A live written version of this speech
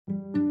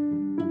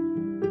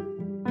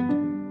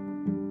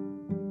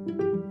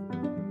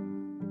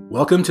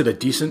Welcome to the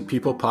Decent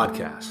People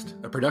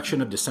Podcast, a production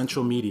of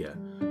Decentral Media,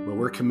 where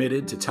we're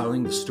committed to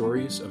telling the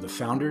stories of the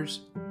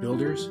founders,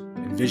 builders,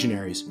 and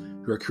visionaries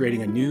who are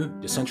creating a new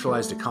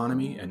decentralized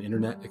economy and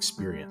internet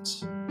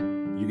experience.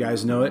 You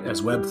guys know it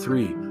as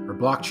Web3 or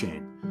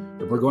blockchain,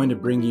 but we're going to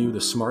bring you the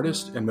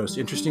smartest and most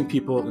interesting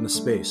people in the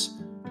space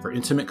for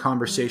intimate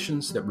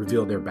conversations that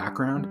reveal their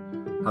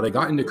background, how they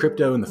got into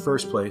crypto in the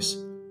first place,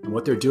 and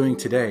what they're doing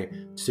today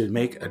to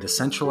make a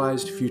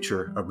decentralized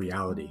future a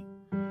reality.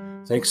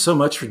 Thanks so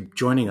much for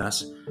joining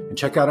us, and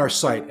check out our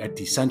site at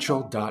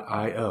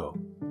decentral.io.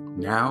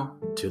 Now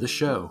to the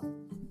show.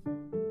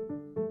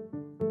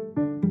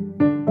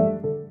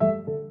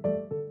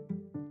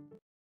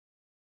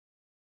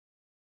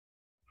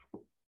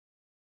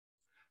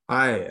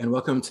 Hi, and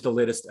welcome to the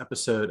latest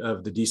episode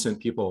of the Decent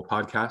People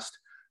Podcast.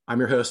 I'm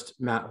your host,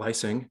 Matt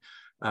Leising.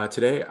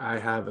 Today, I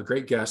have a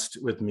great guest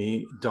with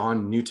me.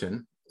 Dawn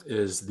Newton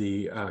is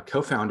the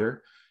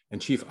co-founder and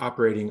chief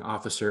operating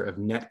officer of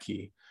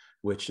NetKey,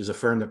 which is a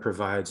firm that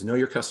provides know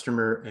your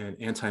customer and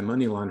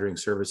anti-money laundering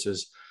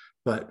services,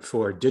 but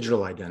for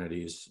digital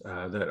identities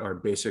that are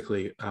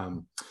basically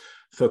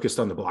focused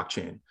on the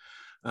blockchain.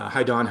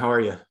 Hi, Dawn, how are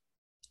you?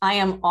 I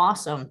am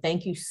awesome.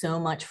 Thank you so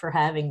much for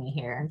having me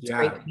here. It's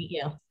great to meet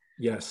you.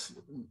 Yes,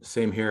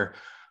 same here.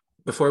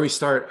 Before we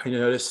start, I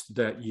noticed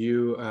that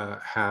you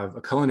have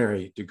a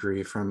culinary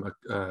degree from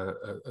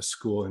a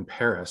school in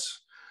Paris,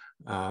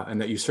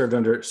 and that you served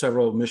under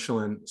several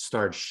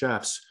Michelin-starred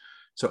chefs.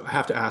 So I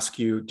have to ask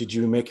you, did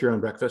you make your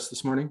own breakfast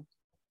this morning?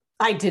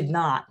 I did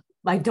not.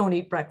 I don't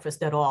eat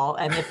breakfast at all.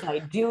 And if I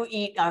do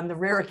eat, on the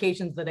rare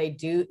occasions that I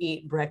do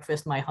eat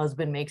breakfast, my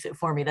husband makes it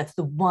for me. That's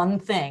the one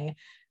thing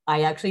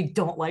I actually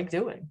don't like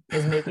doing,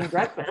 is making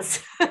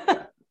breakfast.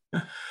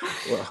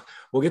 Well,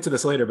 we'll get to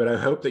this later, but I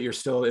hope that you're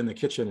still in the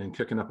kitchen and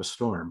cooking up a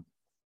storm.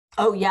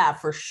 Oh yeah,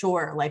 for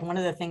sure. Like, one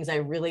of the things I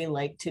really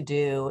like to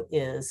do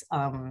is,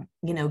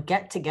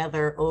 get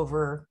together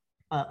over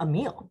a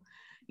meal.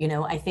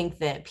 I think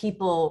that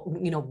people,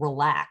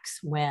 relax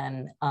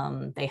when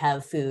they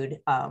have food.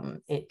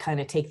 It kind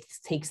of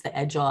takes the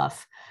edge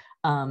off,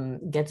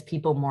 gets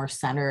people more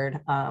centered.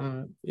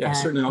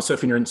 Certainly. Also,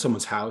 if you're in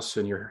someone's house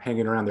and you're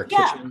hanging around their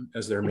kitchen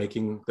as they're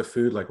making the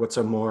food, like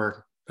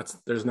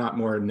there's not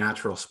more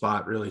natural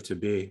spot really to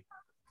be.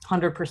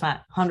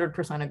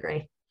 100%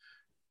 agree.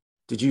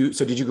 Did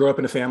you grow up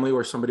in a family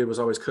where somebody was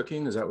always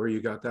cooking? Is that where you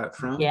got that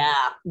from?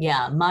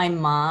 Yeah. My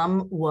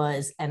mom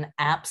was an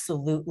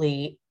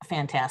absolutely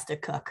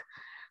fantastic cook,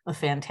 a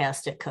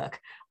fantastic cook.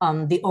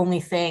 The only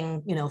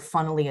thing,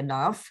 funnily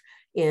enough,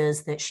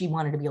 is that she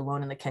wanted to be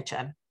alone in the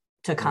kitchen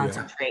to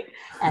concentrate.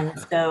 And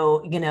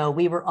so,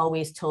 we were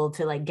always told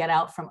to get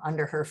out from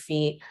under her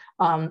feet.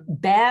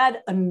 Bad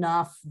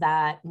enough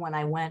that when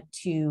I went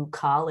to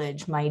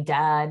college, my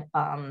dad,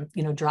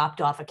 dropped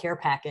off a care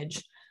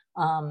package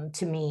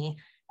to me,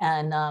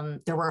 and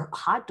there were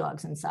hot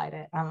dogs inside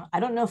it. I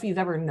don't know if you've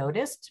ever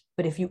noticed,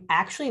 but if you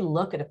actually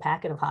look at a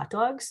packet of hot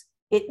dogs,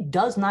 it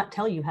does not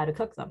tell you how to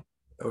cook them.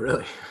 Oh,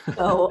 really?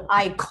 So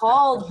I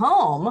called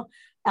home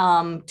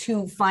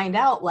to find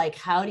out,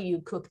 how do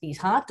you cook these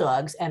hot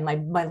dogs? And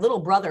my little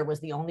brother was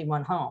the only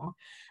one home.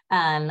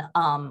 And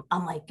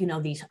I'm like,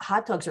 these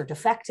hot dogs are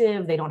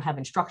defective. They don't have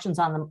instructions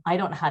on them. I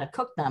don't know how to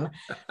cook them.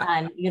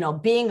 And,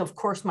 being, of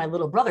course, my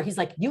little brother, he's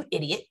like, you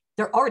idiot,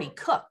 they're already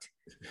cooked.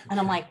 And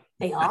I'm like,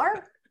 they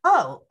are?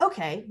 Oh,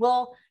 okay.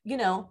 Well,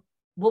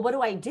 what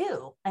do I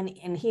do? And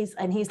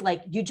he's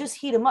like, you just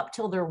heat them up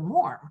till they're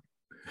warm.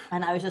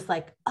 And I was just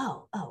like,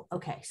 oh,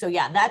 okay. So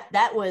yeah,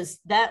 that was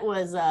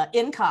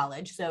in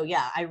college. So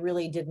yeah, I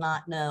really did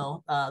not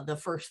know the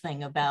first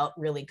thing about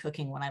really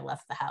cooking when I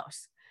left the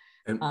house.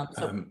 And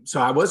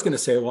so I was going to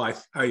say, well,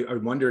 I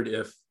wondered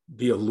if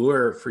the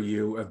allure for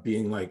you of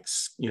being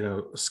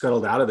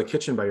scuttled out of the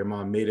kitchen by your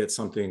mom made it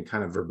something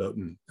kind of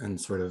verboten and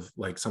sort of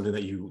like something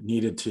that you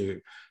needed to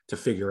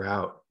figure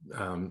out,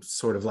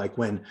 sort of like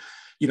when,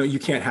 you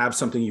can't have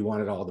something you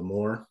wanted all the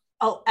more.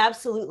 Oh,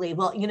 absolutely.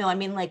 Well,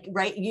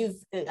 right.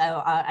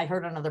 I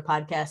heard on another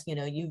podcast,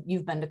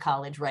 you've been to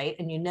college, right?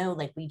 And,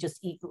 we just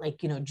eat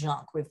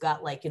junk. We've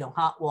got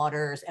hot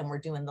waters, and we're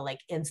doing the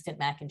instant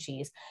mac and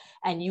cheese.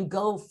 And you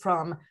go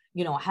from,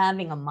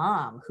 having a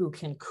mom who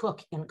can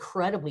cook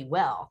incredibly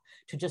well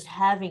to just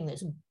having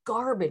this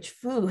garbage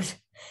food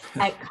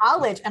at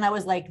college. And I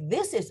was like,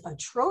 this is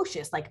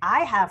atrocious. I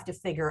have to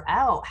figure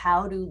out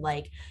how to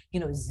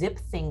zip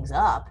things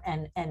up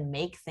and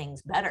make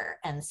things better.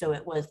 And so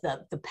it was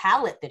the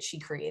palette that she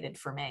created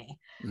for me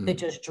that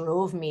just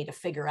drove me to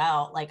figure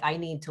out, I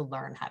need to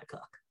learn how to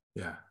cook.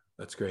 Yeah,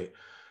 that's great.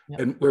 Yep.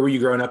 And where were you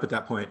growing up at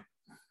that point?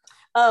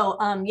 Oh,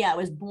 I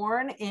was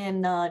born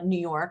in New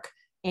York,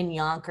 in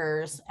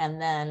Yonkers.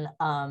 And then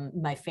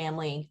my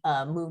family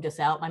moved us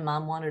out. My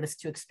mom wanted us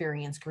to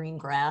experience green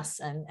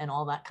grass and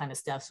all that kind of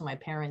stuff. So my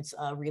parents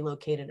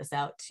relocated us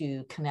out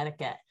to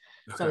Connecticut.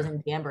 Okay. So I was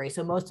in Danbury.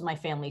 So most of my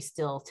family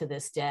still to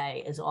this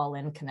day is all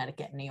in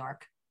Connecticut and New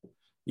York.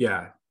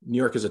 Yeah. New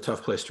York is a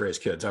tough place to raise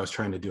kids. I was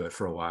trying to do it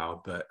for a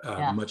while, but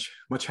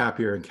much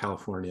happier in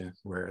California,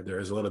 where there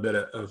is a little bit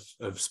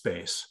of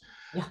space.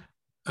 Yeah.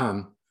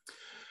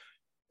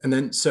 And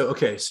then, so,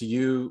 okay. So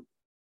you,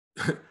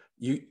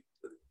 you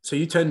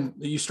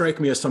strike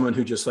me as someone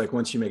who just like,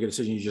 once you make a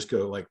decision, you just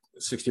go like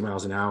 60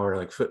 miles an hour,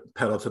 like foot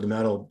pedal to the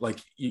metal. Like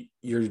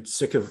you're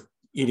sick of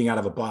eating out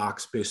of a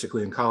box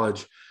basically in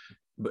college,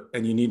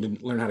 and you need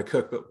to learn how to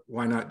cook, but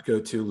why not go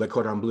to Le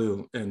Cordon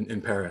Bleu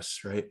in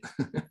Paris, right?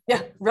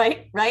 Yeah,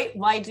 right.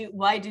 Why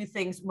do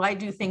things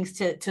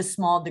to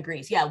small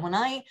degrees? Yeah,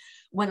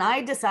 when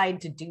I decide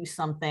to do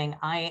something,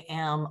 I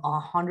am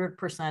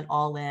 100%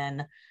 all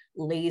in,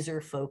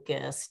 laser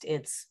focused.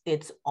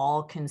 It's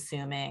all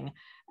consuming.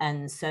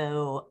 And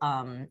so,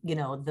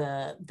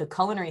 the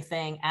culinary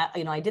thing,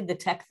 I did the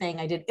tech thing,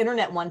 I did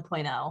Internet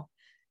 1.0,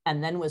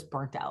 and then was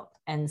burnt out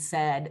and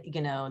said,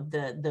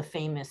 the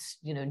famous,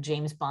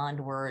 James Bond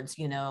words,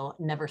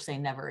 never say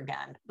never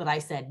again. But I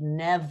said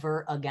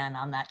never again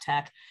on that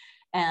tech.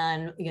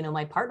 And,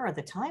 my partner at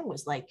the time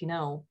was like, you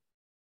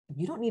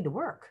don't need to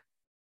work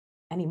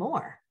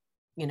anymore.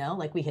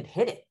 Like we had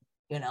hit it,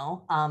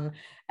 and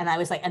I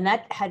was like, and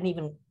that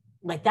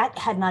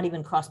had not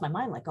even crossed my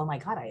mind. Like, oh my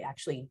God, I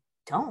actually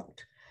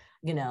don't,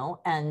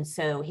 And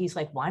so he's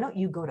like, why don't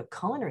you go to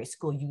culinary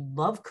school? You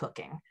love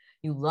cooking.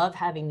 You love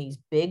having these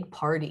big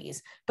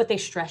parties, but they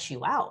stress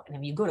you out. And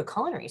if you go to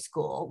culinary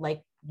school,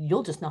 like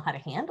you'll just know how to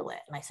handle it.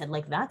 And I said,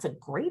 like, that's a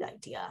great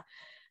idea.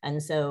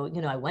 And so,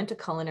 I went to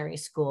culinary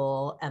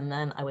school, and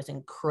then I was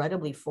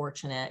incredibly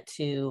fortunate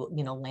to,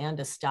 land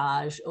a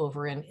stage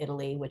over in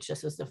Italy, which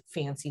just is a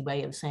fancy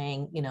way of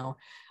saying,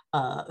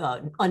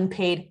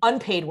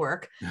 unpaid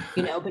work,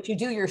 but you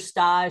do your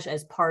stage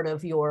as part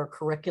of your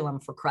curriculum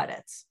for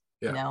credits,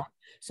 Yeah.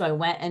 So I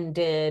went and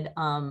did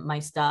my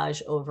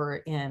stage over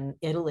in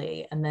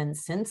Italy. And then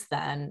since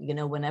then,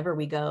 whenever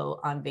we go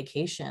on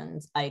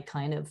vacations, I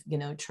kind of,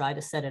 try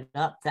to set it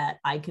up that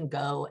I can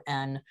go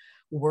and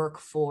work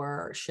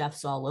for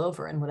chefs all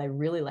over. And what I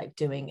really like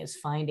doing is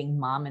finding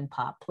mom and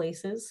pop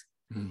places,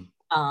 and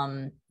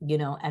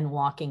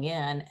walking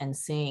in and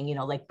seeing,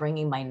 like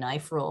bringing my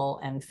knife roll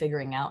and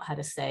figuring out how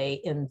to say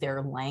in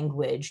their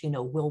language,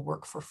 we'll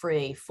work for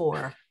free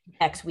for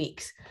X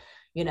weeks.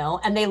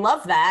 And they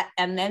love that.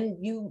 And then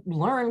you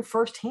learn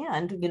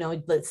firsthand,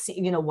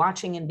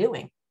 watching and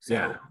doing. So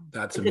yeah,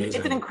 that's amazing.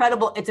 It's an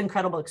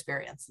incredible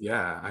experience.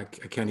 Yeah, I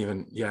can't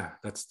even. Yeah,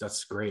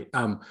 that's great.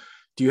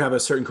 Do you have a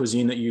certain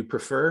cuisine that you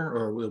prefer,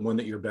 or one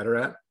that you're better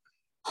at?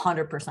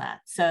 100%.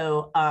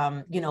 So,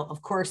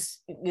 of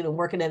course,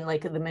 working in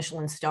like the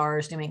Michelin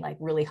stars, doing like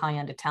really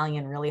high-end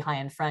Italian, really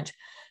high-end French.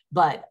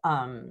 But,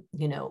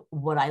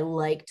 what I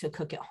like to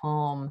cook at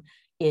home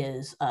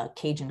is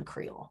Cajun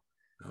Creole.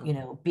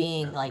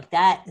 Being like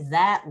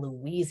that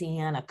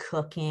Louisiana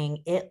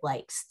cooking, it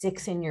like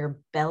sticks in your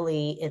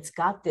belly. It's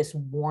got this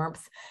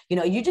warmth,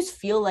 you just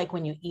feel like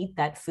when you eat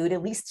that food,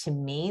 at least to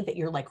me, that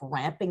you're like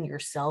wrapping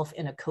yourself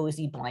in a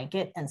cozy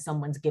blanket and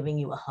someone's giving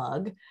you a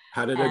hug.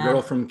 How did a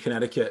girl from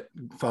Connecticut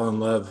fall in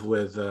love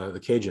with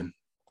the Cajun?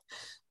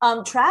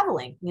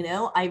 Traveling,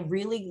 I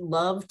really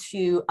love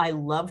to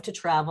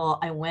travel.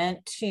 I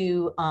went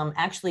to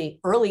actually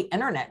early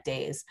internet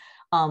days,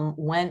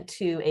 went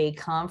to a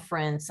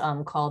conference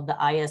called the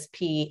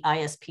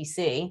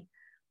ISPC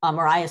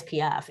or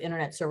ISPF,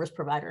 Internet Service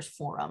Providers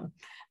Forum.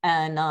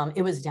 And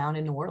it was down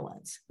in New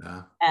Orleans.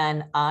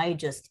 And I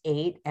just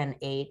ate and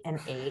ate and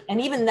ate.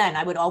 And even then,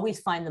 I would always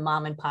find the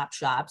mom and pop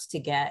shops to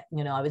get,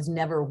 I was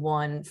never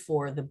one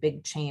for the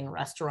big chain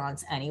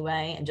restaurants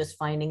anyway. And just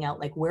finding out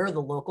like where are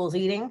the locals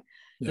eating,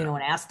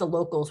 and ask the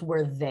locals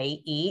where they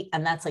eat.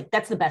 And that's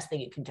the best thing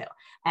you can do.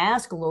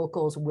 Ask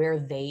locals where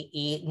they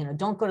eat,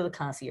 don't go to the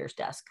concierge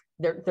desk.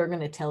 They're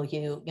going to tell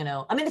you,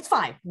 it's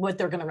fine. What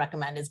they're going to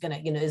recommend is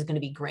going to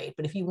be great.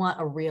 But if you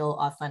want a real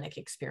authentic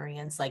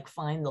experience, like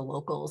find the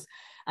locals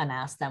and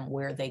ask them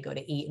where they go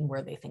to eat and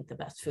where they think the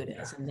best food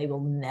is. And they will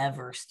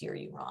never steer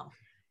you wrong.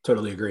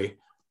 Totally agree.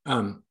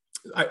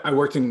 I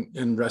worked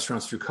in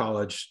restaurants through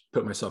college,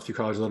 put myself through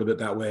college a little bit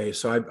that way.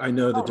 So I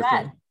know the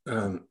different,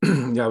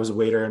 I was a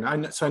waiter, and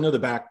I know the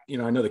back,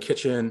 I know the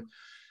kitchen,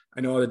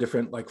 I know all the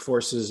different like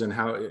forces and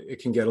how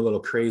it can get a little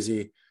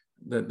crazy.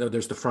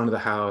 There's the front of the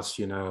house,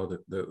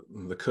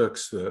 the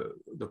cooks,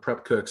 the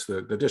prep cooks,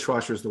 the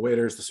dishwashers, the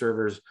waiters, the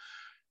servers.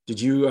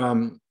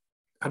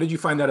 How did you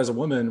find that as a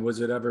woman? Was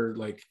it ever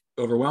like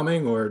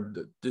overwhelming, or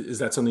is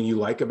that something you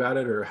like about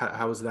it, or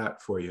how was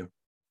that for you?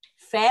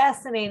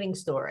 Fascinating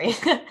story.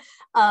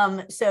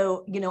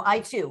 So, I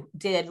too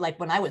did, like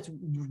when I was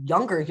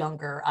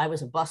younger, I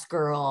was a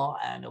busgirl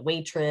and a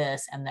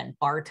waitress and then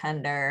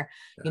bartender,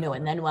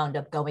 and then wound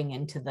up going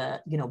into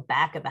the,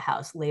 back of the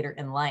house later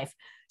in life.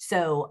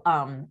 So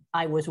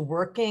I was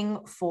working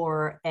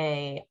for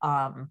a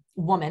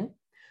woman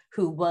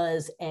who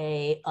was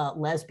a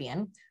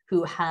lesbian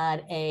who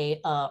had a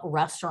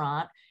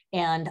restaurant.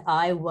 And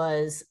I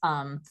was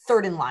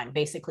third in line,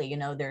 basically.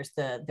 There's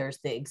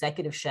the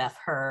executive chef,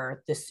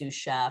 her, the sous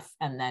chef,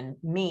 and then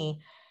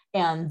me.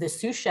 And the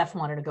sous chef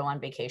wanted to go on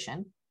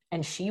vacation,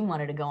 and she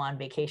wanted to go on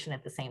vacation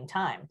at the same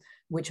time,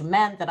 which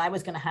meant that I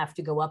was going to have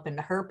to go up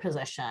into her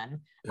position,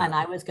 and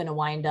I was going to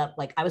wind up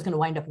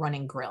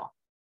running grill.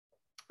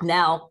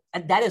 Now,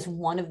 that is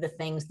one of the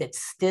things that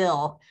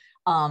still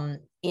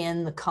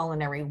in the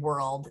culinary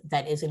world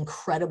that is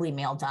incredibly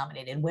male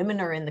dominated. Women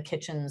are in the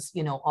kitchens,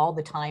 you know, all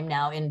the time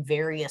now in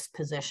various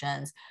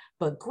positions,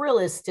 but grill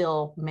is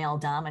still male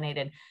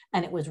dominated.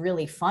 And it was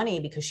really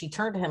funny because she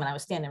turned to him and I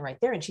was standing right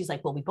there and she's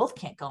like, well, we both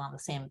can't go on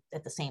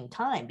at the same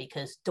time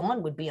because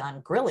Dawn would be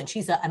on grill. And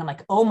and I'm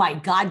like, oh my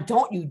God,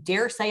 don't you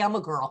dare say I'm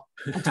a girl.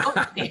 Don't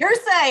you dare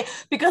say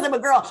because I'm a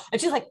girl. And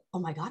she's like, oh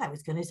my God, I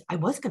was going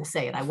to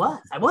say it. I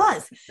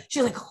was.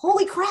 She's like,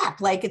 holy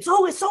crap. Like it's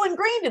always so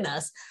ingrained in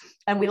us.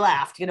 And we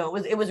laughed, you know,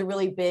 it was a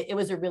really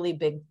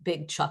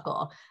big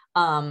chuckle.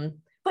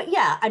 But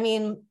yeah, I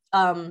mean,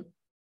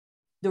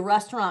 the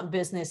restaurant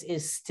business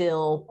is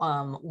still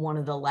one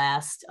of the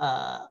last,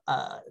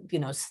 you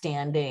know,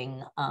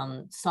 standing,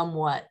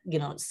 somewhat, you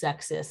know,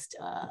 sexist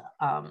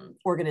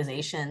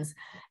organizations.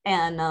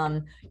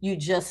 And you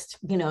just,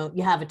 you know,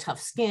 you have a tough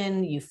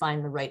skin, you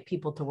find the right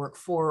people to work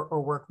for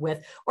or work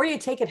with, or you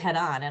take it head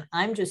on. And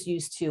I'm just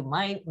used to,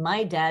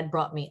 my dad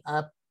brought me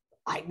up.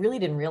 I really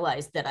didn't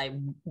realize that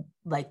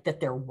that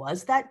there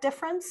was that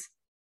difference.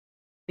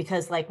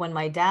 Because like when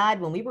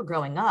we were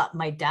growing up,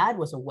 my dad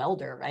was a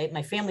welder, right?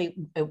 My family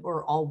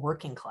were all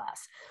working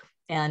class.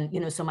 And,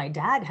 you know, so my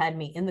dad had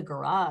me in the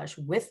garage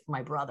with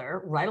my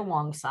brother right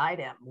alongside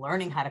him,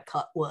 learning how to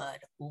cut wood,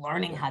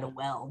 learning how to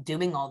weld,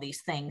 doing all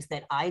these things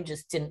that I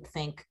just didn't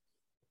think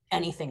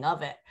anything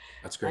of it.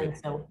 That's great. And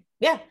so,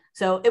 yeah,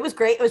 so it was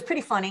great. It was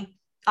pretty funny.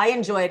 I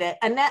enjoyed it.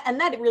 And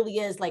that it really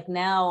is like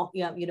now,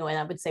 you know, and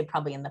I would say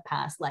probably in the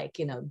past, like,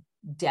 you know,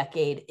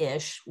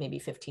 decade-ish, maybe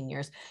 15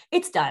 years,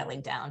 it's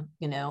dialing down,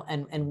 you know,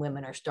 and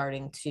women are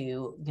starting to,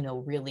 you know,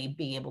 really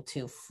be able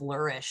to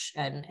flourish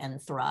and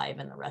thrive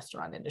in the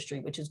restaurant industry,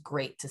 which is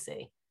great to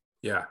see.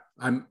 Yeah.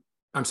 I'm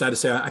sad to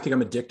say, I think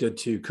I'm addicted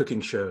to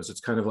cooking shows.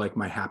 It's kind of like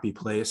my happy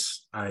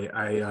place.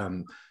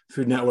 I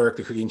Food Network,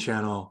 the cooking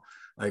channel,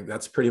 like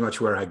that's pretty much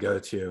where I go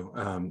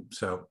to.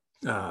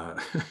 Yeah.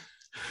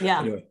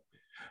 Anyway,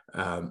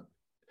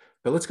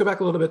 but let's go back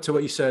a little bit to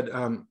what you said.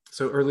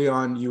 So early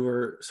on, you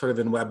were sort of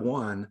in Web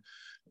 1,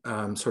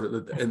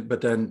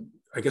 but then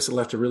I guess it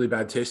left a really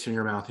bad taste in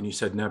your mouth and you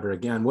said never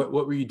again. What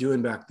were you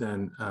doing back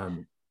then?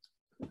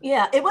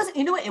 Yeah, it wasn't,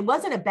 you know, it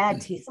wasn't a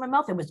bad taste in my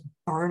mouth. It was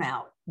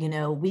burnout. You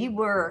know, we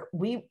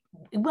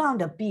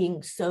wound up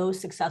being so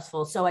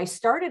successful. So I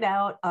started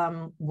out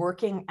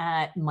working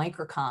at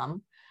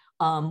Microcom,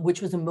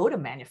 which was a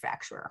modem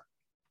manufacturer.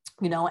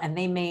 You know, and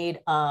they made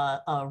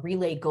a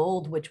Relay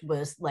Gold, which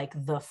was like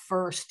the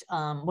first,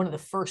 one of the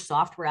first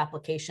software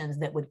applications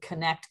that would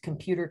connect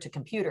computer to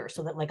computer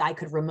so that like I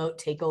could remote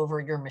take over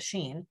your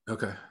machine.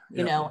 Okay.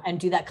 You know, and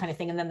do that kind of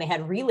thing. And then they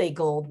had Relay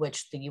Gold,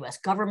 which the US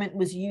government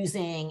was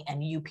using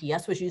and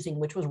UPS was using,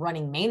 which was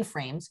running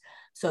mainframes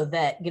so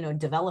that, you know,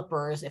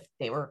 developers, if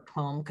they were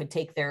home, could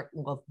take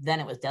well,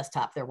 then it was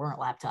desktop, there weren't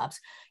laptops,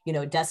 you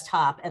know,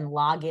 desktop and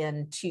log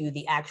in to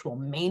the actual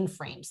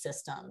mainframe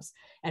systems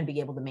and be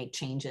able to make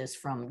changes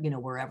from, you know,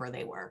 wherever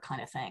they were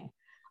kind of thing.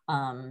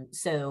 You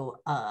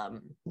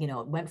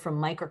know, it went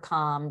from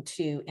Microcom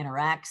to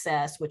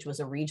Interaccess, which was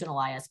a regional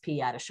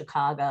ISP out of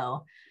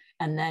Chicago,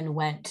 and then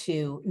went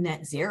to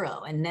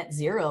NetZero. And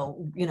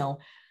NetZero, you know,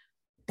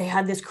 they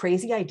had this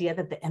crazy idea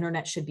that the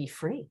internet should be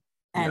free.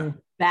 And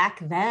back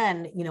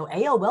then, you know,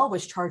 AOL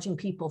was charging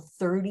people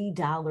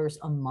 $30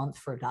 a month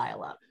for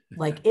dial-up.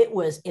 Like that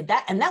was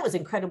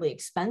incredibly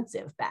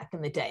expensive back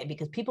in the day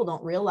because people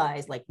don't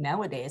realize like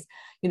nowadays,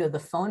 you know, the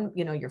phone,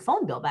 you know, your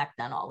phone bill back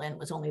then all in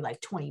was only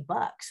like $20.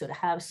 So to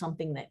have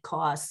something that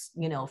costs,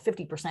 you know,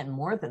 50%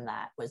 more than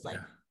that was like,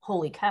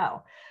 holy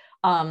cow.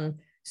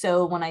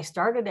 So when I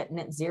started at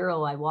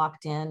NetZero, I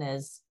walked in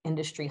as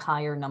industry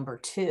hire number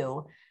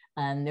 2,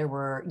 and there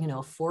were, you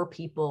know, 4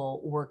 people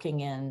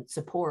working in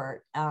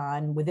support.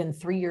 And within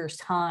 3 years'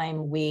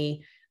 time,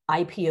 we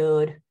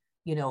IPO'd,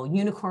 you know,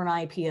 unicorn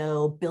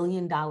IPO, $1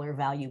 billion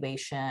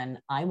valuation.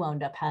 I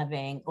wound up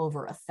having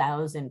over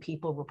 1,000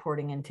 people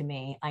reporting into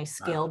me. I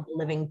scaled the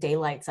living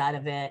daylights out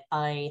of it.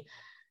 I,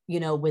 you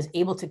know, was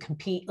able to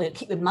compete.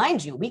 Like,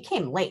 mind you, we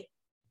came late.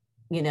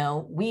 You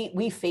know, we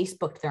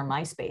Facebooked their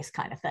MySpace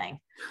kind of thing,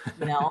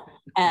 you know,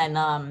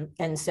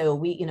 and so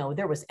we, you know,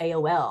 there was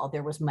AOL,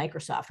 there was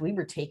Microsoft. We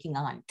were taking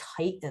on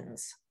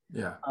titans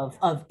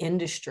of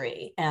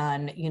industry,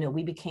 and you know,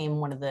 we became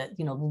one of the,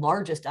 you know,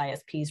 largest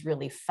ISPs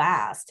really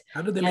fast.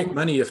 How did they make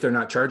money if they're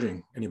not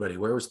charging anybody?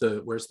 Where's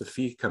the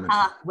fee coming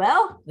from?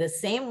 Well, the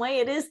same way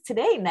it is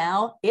today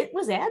now. It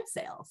was ad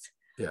sales.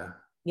 Yeah.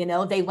 You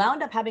know, they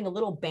wound up having a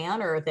little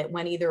banner that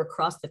went either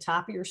across the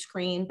top of your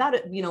screen, about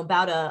a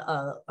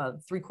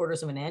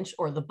 3/4 of an inch,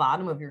 or the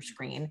bottom of your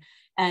screen,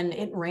 and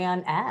it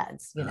ran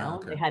ads. You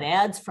know, They had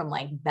ads from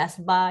like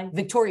Best Buy,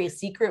 Victoria's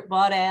Secret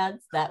bought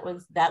ads. That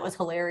was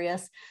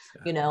hilarious.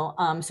 Yeah. You know,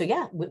 so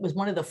yeah, it was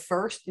one of the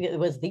first. It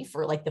was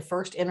the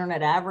first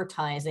internet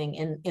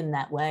advertising in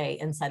that way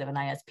inside of an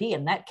ISP,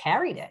 and that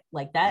carried it.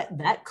 Like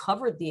that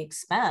covered the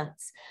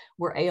expense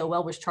where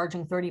AOL was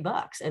charging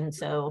 $30, and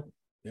so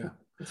yeah.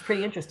 It's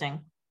pretty interesting.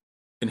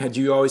 And had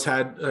you always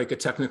had like a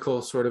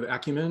technical sort of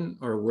acumen,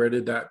 or where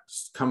did that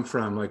come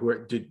from? Like,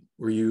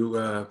 were you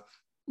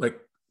like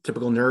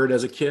typical nerd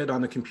as a kid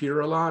on the computer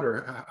a lot,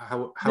 or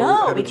No,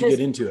 how did you get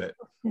into it?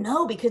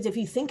 no, because if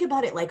you think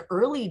about it, like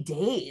early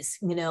days,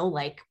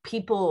 like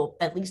people,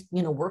 at least,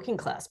 working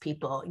class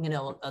people,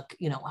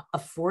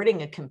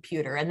 affording a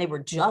computer, and they were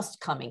just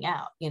coming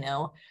out,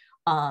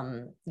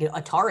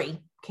 Atari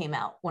came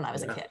out when I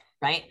was a kid,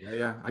 right?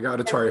 Yeah. I got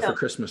Atari for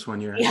Christmas one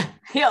year. Yeah,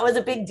 it was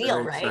a big deal,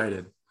 Very right?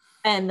 excited.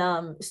 And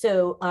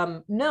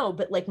no,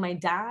 but like my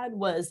dad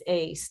was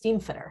a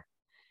steam fitter,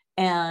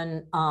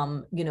 and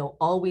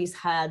always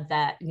had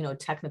that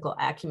technical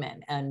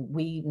acumen, and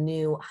we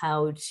knew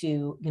how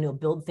to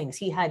build things.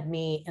 He had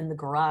me in the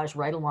garage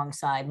right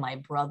alongside my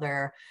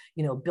brother,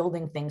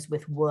 building things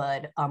with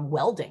wood.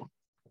 Welding,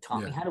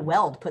 taught me how to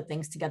weld, put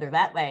things together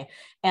that way.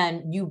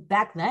 And you,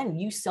 back then,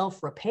 you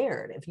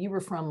self-repaired. If you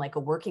were from like a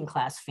working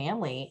class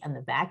family and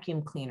the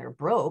vacuum cleaner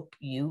broke,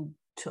 you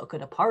took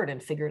it apart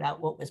and figured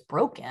out what was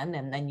broken,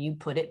 and then you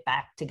put it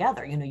back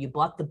together. You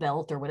bought the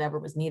belt or whatever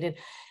was needed.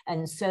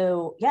 And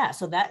so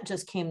so that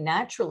just came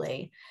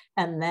naturally.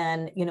 And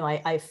then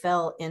I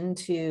fell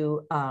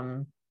into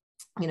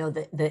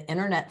the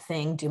internet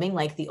thing, doing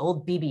like the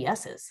old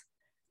BBSs,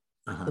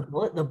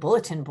 the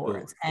bulletin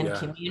boards, and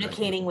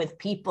communicating with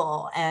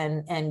people,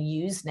 and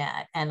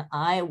Usenet. And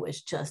I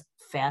was just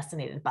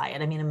fascinated by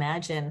it.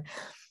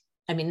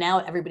 I mean, now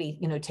everybody,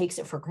 takes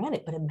it for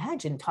granted, but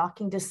imagine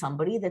talking to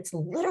somebody that's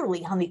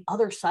literally on the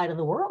other side of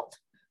the world.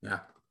 Yeah.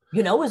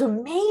 It was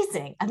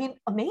amazing. I mean,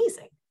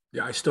 amazing.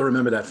 Yeah. I still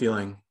remember that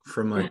feeling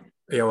from like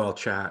AOL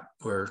chat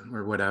or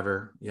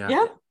whatever. Yeah.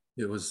 Yeah.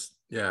 It was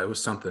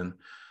something.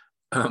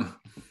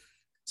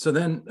 So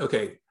then,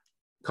 okay,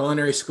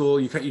 culinary school,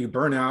 you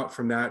burn out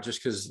from that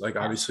just because like,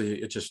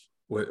 obviously it just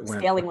went.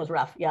 Scaling was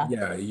rough. Yeah.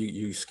 Yeah.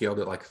 You scaled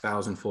it like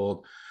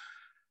 1,000-fold.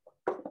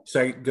 So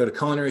I go to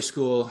culinary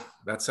school.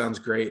 That sounds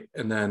great.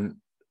 And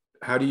then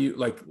how do you,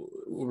 like,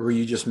 were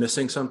you just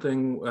missing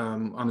something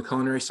on the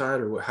culinary side,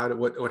 or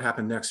what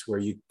happened next where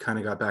you kind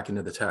of got back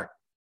into the tech?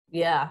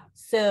 Yeah.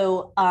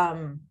 So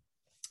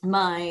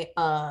my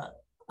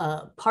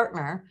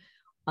partner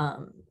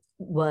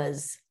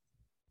was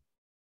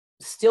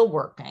still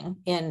working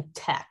in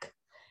tech,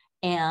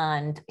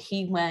 and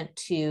he went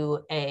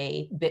to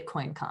a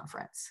Bitcoin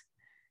conference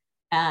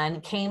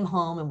and came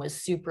home and was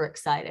super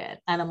excited.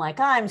 And I'm like,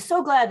 I'm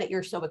so glad that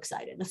you're so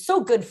excited. It's so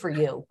good for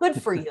you.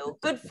 Good for you.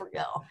 Good for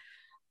you.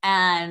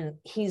 And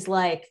he's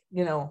like,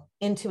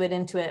 into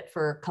it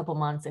for a couple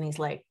months. And he's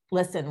like,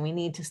 listen, we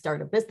need to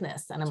start a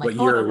business. And I'm like,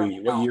 what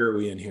year are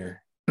we in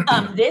here?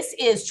 This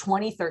is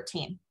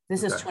 2013.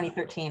 This is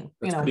 2013.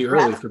 That's pretty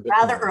early for Bitcoin.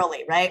 Rather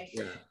early, right?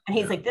 Yeah. And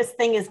he's like, this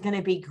thing is going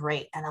to be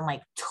great. And I'm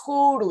like,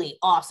 totally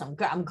awesome.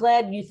 I'm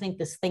glad you think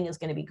this thing is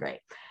going to be great.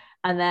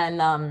 And then,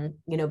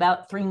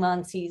 about 3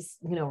 months, he's,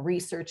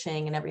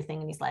 researching and everything.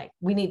 And he's like,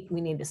 we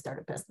need to start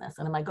a business.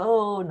 And I'm like,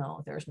 oh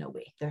no, there's no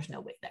way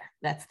there.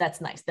 That's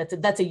nice.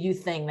 That's a you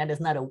thing. That is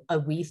not a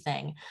we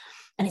thing.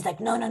 And he's like,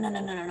 no.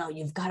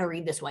 You've got to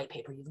read this white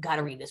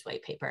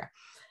paper.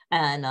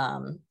 And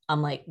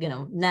I'm like,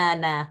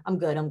 nah, I'm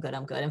good.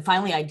 And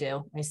finally I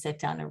do. I sit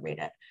down and read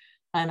it,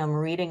 and I'm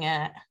reading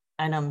it,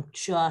 and I'm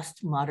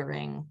just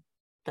muttering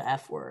the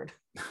F word,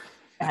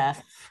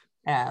 F.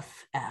 And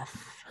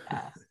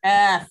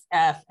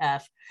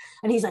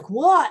he's like,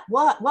 what?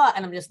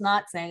 And I'm just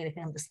not saying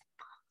anything. I'm just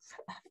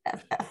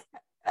F.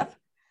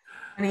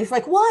 And he's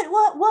like,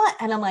 what?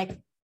 And I'm like,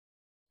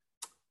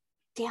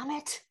 damn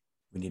it.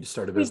 We need to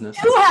start a business.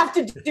 We do have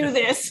to do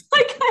this.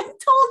 Like, I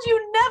told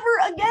you,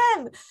 never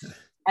again.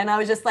 And I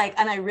was just like,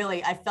 and I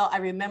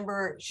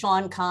remember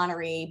Sean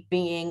Connery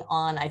being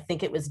on, I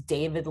think it was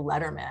David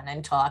Letterman,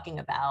 and talking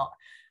about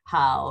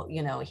how,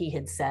 he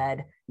had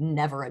said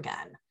never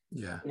again.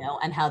 Yeah.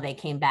 And how they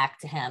came back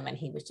to him, and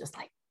he was just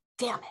like,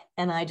 damn it.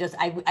 And I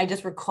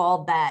just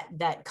recalled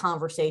that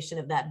conversation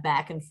of that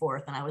back and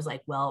forth. And I was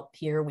like, well,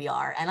 here we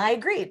are. And I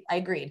agreed.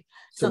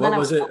 So what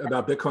was it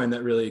about Bitcoin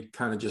that really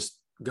kind of just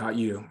got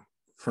you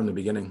from the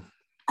beginning?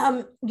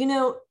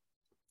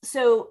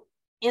 So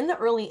in the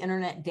early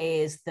internet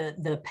days,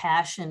 the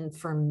passion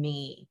for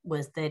me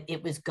was that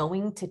it was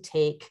going to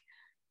take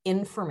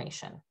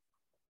information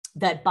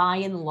that by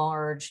and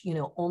large,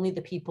 only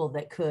the people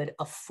that could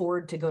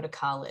afford to go to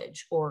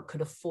college or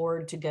could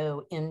afford to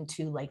go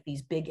into like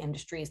these big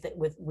industries that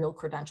with real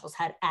credentials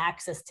had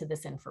access to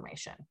this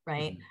information,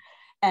 right?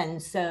 Mm-hmm.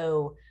 And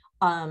so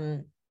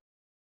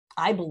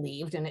I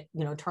believed, and it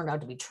turned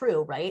out to be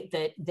true, right,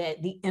 that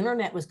the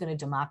internet was going to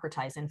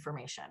democratize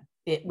information.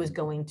 It was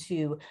going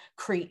to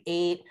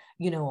create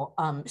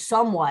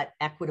somewhat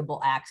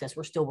equitable access.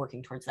 We're still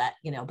working towards that,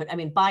 but I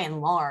mean, by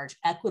and large,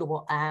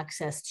 equitable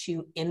access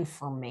to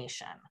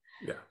information.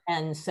 Yeah.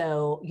 And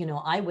so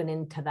I went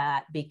into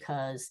that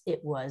because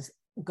it was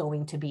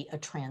going to be a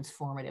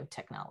transformative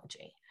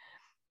technology.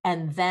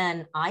 And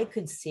then I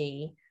could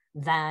see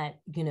that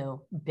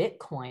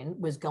Bitcoin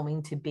was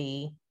going to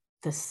be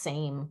the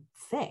same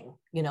thing.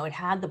 It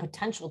had the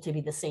potential to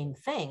be the same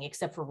thing,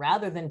 except for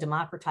rather than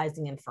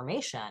democratizing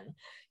information,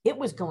 it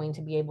was going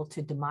to be able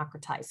to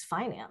democratize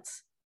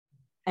finance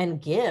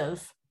and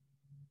give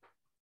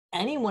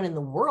anyone in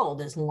the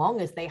world, as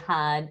long as they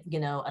had,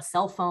 a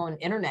cell phone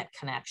internet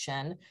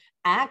connection,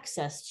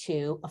 access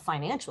to a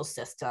financial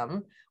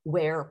system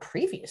where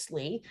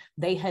previously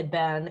they had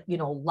been,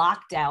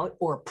 locked out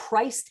or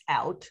priced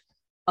out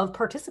of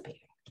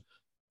participating.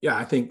 Yeah,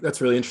 I think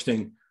that's really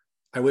interesting.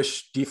 I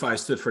wish DeFi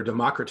stood for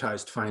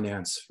democratized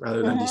finance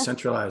rather than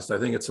decentralized. I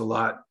think it's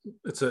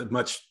a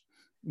much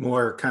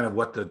more kind of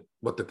what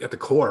at the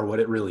core, what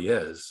it really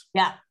is.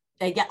 Yeah,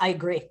 I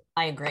agree.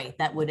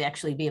 That would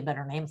actually be a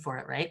better name for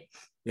it, right?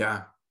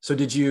 Yeah. So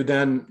did you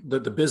then, the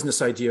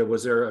business idea,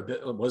 was there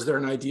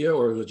an idea,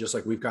 or was it just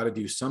like, we've got to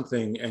do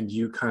something, and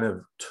you kind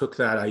of took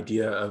that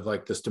idea of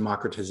like this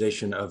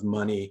democratization of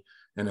money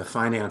and of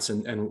finance,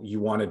 and you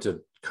wanted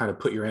to kind of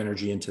put your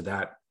energy into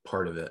that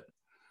part of it?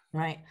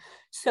 Right.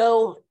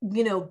 So,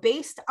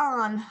 based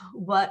on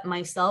what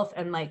myself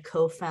and my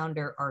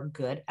co-founder are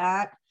good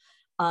at,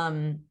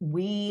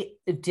 we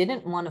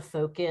didn't want to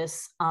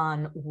focus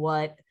on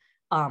what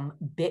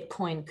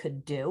Bitcoin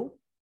could do,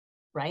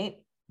 right?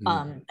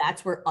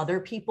 That's where other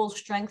people's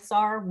strengths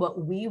are.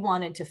 What we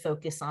wanted to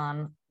focus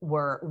on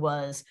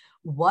was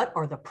what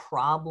are the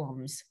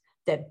problems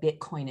that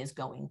Bitcoin is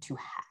going to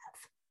have,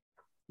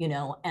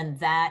 and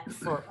that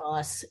for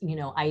us,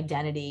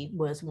 identity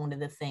was one of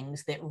the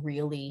things that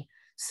really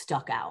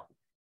stuck out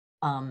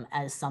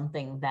as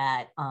something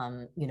that,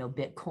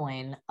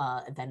 Bitcoin,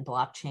 then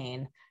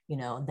blockchain,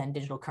 then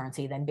digital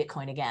currency, then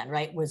Bitcoin again,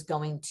 right, was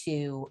going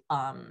to,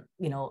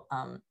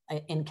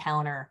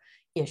 encounter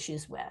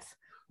issues with.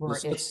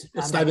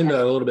 Let's dive into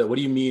that a little bit. What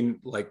do you mean,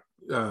 like,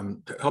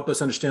 help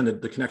us understand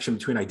the connection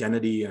between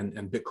identity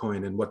and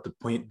Bitcoin, and what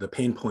the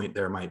pain point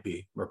there might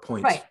be, or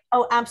points? Right.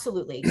 Oh,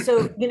 absolutely.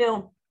 So,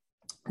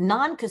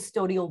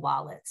 non-custodial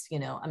wallets,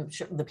 I'm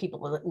sure the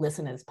people that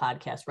listen to this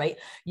podcast, right?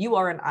 You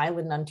are an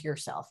island unto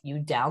yourself. You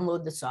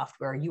download the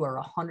software. You are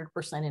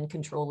 100% in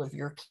control of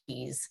your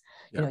keys.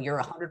 Yeah.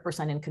 You're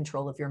 100% in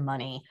control of your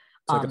money.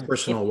 It's like a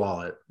personal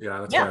wallet.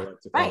 Yeah, that's what I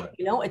like to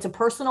call it. It's a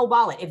personal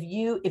wallet. If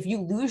you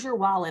lose your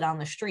wallet on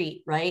the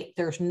street, right,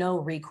 there's no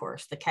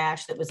recourse. The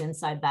cash that was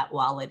inside that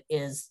wallet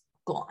is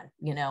gone.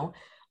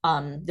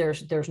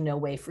 There's no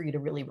way for you to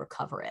really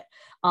recover it.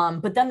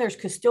 But then there's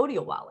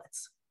custodial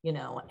wallets.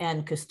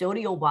 And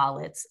custodial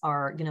wallets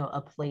are,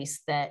 a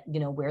place that,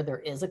 where there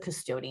is a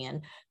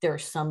custodian,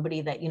 there's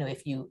somebody that,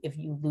 if you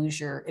lose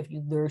your,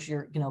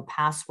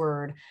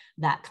 password,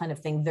 that kind of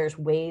thing, there's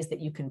ways that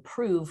you can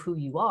prove who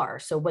you are.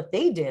 So what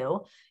they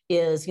do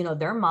is,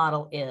 their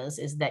model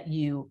is that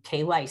you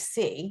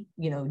KYC,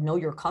 know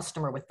your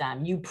customer with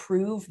them, you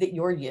prove that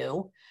you're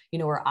you,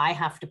 or I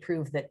have to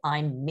prove that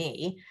I'm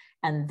me.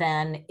 And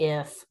then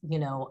if,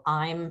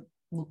 I'm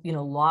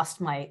lost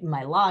my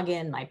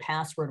login, my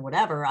password,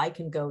 whatever, I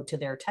can go to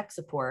their tech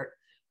support,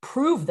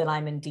 prove that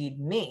I'm indeed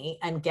me,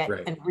 and get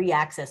and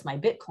re-access my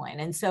Bitcoin.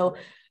 And so,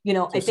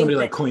 so I think somebody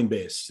like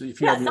Coinbase, if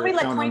you have your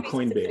account on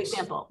Coinbase,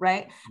 example,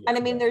 right? Yeah. And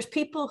I mean, there's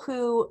people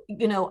who,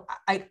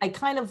 I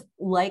kind of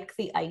like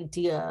the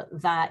idea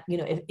that,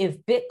 if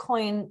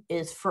Bitcoin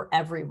is for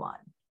everyone,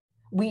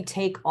 we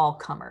take all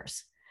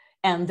comers.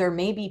 And there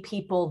may be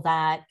people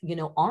that,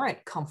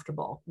 aren't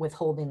comfortable with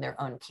holding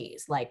their own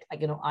keys. Like,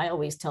 I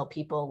always tell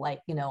people, like,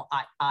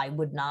 I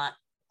would not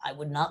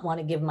want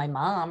to give my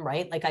mom,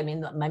 right? Like, I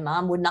mean, my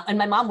mom would not, and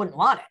my mom wouldn't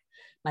want it.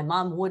 My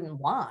mom wouldn't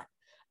want,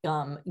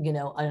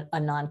 a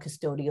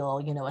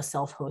non-custodial, a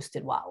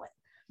self-hosted wallet.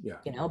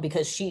 Yeah.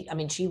 Because she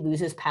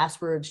loses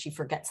passwords, she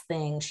forgets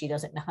things, she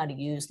doesn't know how to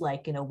use,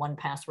 like,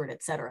 1Password,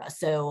 et cetera.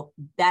 So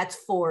that's a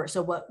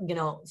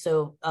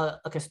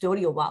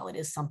custodial wallet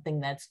is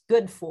something that's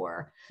good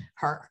for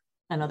her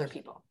and other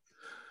people.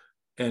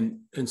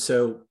 And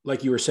so,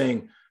 like you were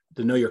saying,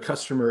 the know your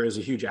customer is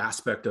a huge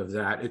aspect of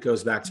that. It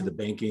goes back to the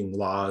banking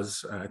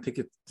laws. I think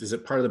is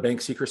it part of the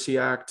Bank Secrecy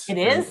Act? It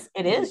is.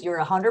 You're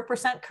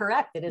 100%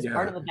 correct. It is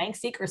part of the Bank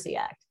Secrecy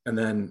Act. And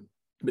then,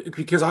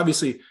 because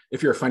obviously,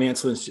 if you're a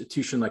financial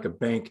institution like a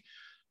bank,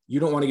 you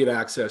don't want to give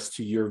access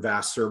to your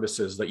vast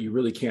services that you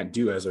really can't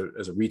do as a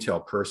retail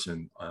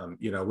person,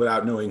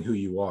 without knowing who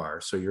you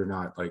are. So you're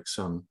not like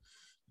some,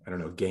 I don't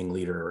know, gang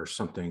leader or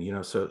something,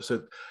 So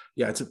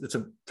yeah, it's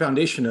a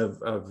foundation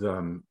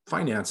of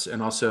finance, and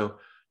also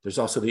there's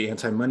also the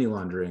anti-money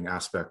laundering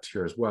aspect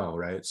here as well,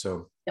 right?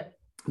 So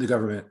The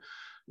government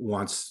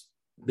wants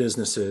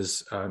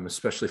businesses,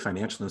 especially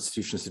financial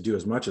institutions, to do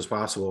as much as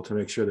possible to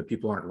make sure that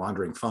people aren't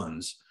laundering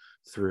funds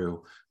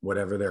through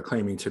whatever they're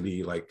claiming to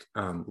be like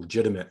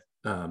legitimate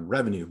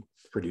revenue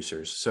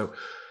producers. So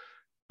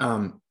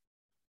but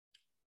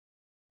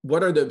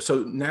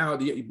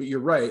you're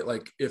right.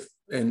 Like if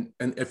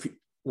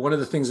one of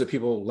the things that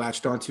people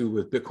latched onto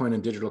with Bitcoin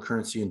and digital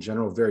currency in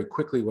general very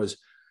quickly was,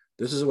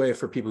 this is a way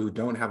for people who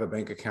don't have a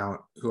bank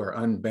account, who are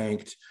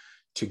unbanked,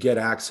 to get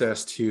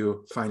access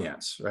to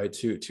finance, right?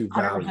 To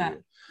value. 100%.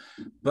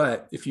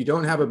 But if you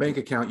don't have a bank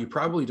account, you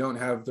probably don't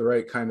have the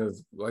right kind of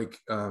like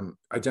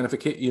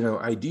identification,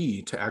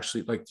 ID to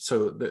actually like.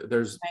 So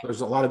there's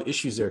a lot of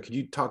issues there. Could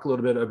you talk a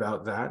little bit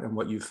about that and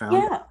what you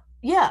found?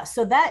 Yeah.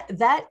 So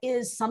that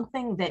is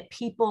something that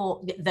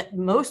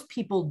most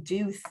people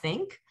do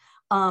think.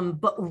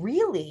 But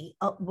really,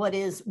 what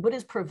is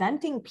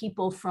preventing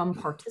people from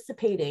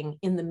participating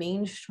in the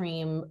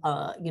mainstream,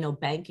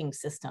 banking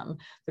system,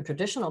 the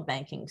traditional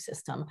banking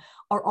system,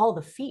 are all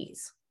the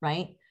fees,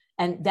 right?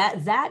 And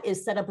that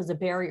is set up as a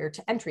barrier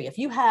to entry. If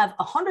you have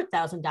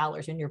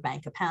 $100,000 in your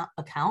bank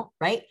account,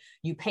 right,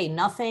 you pay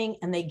nothing,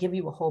 and they give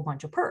you a whole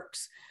bunch of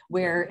perks.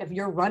 Where if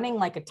you're running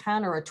like a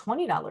 $10 or a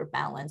 $20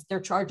 balance,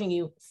 they're charging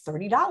you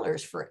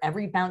 $30 for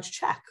every bounce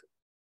check,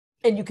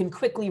 and you can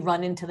quickly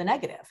run into the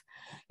negative,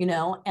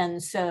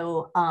 And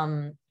so,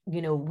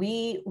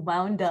 we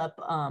wound up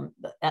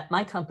at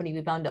my company,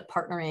 we wound up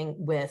partnering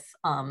with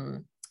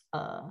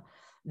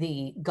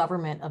the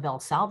government of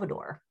El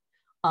Salvador.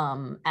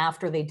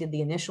 After they did the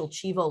initial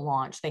Chivo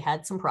launch, they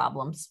had some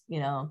problems.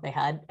 They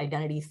had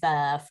identity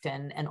theft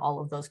and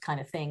all of those kind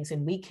of things.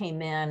 And we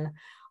came in,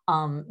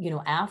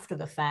 after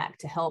the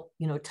fact to help,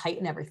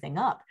 tighten everything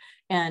up.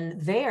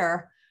 And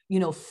there,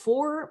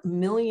 4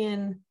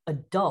 million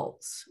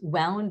adults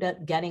wound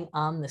up getting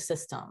on the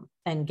system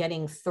and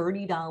getting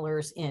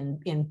 $30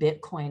 in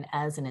Bitcoin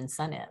as an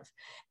incentive.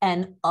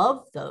 And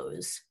of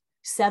those,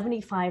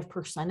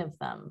 75% of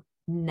them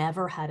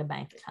never had a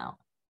bank account,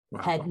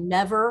 wow, had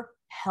never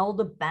held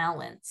a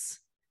balance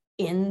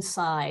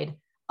inside,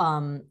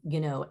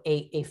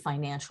 a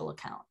financial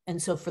account.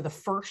 And so for the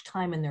first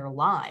time in their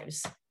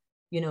lives,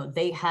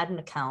 they had an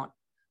account,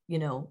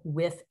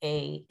 with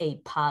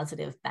a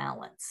positive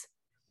balance.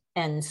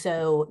 And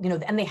so,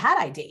 and they had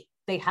ID,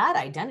 they had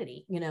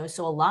identity,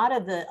 so a lot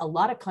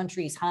of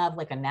countries have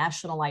like a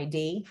national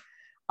ID,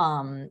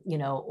 so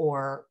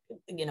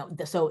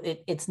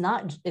it's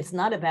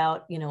not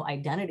about,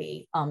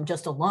 identity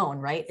just alone,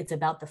 right? It's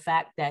about the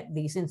fact that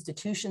these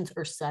institutions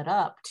are set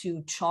up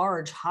to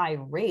charge high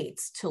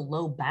rates to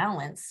low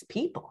balance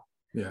people.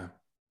 Yeah.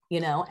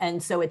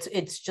 And so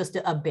it's just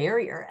a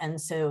barrier. And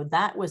so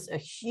that was a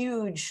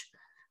huge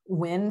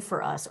win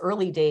for us.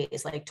 Early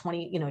days, like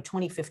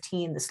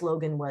 2015, the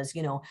slogan was,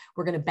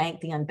 we're going to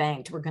bank the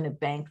unbanked. We're going to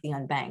bank the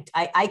unbanked.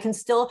 I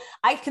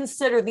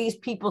consider these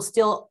people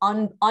still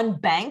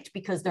unbanked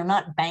because they're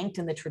not banked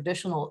in the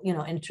traditional, in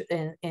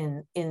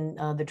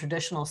the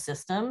traditional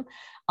system,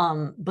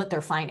 but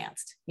they're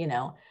financed.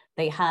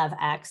 They have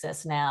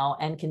access now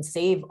and can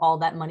save all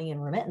that money in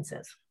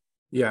remittances.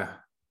 Yeah.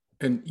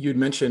 And you'd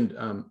mentioned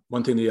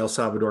one thing the El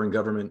Salvadoran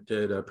government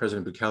did,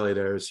 President Bukele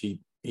there, is he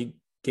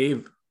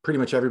gave pretty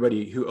much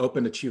everybody who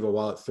opened a Chivo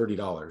wallet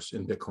 $30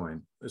 in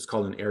Bitcoin. It's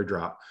called an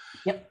airdrop.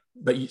 Yep.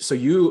 But so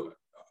you,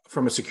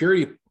 from a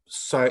security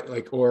side,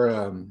 a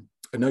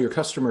know your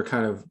customer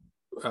kind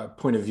of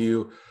point of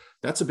view,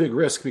 that's a big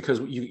risk because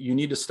you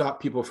need to stop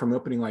people from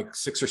opening like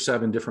 6 or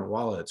 7 different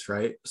wallets,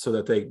 right? So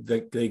that they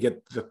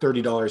get the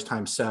 $30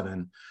 times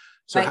 7.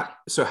 So right.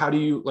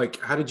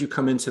 How did you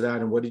come into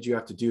that, and what did you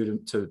have to do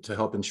to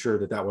help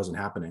ensure that wasn't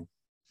happening?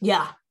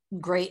 Yeah.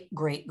 Great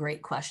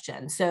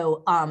question.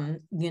 So,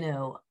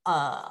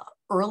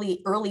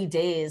 early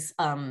days,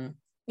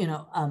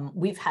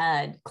 we've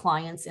had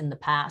clients in the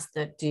past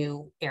that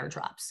do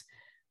airdrops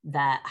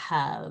that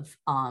have,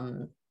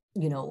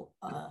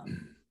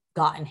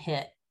 gotten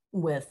hit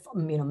with,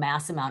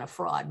 mass amount of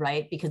fraud,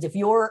 right? Because if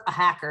you're a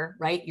hacker,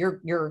 right,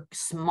 you're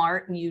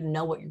smart and you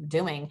know what you're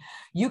doing,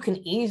 you can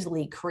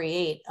easily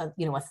create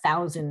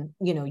 1,000,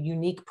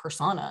 unique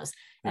personas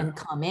and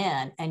come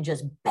in and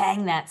just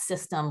bang that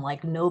system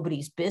like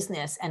nobody's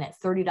business. And at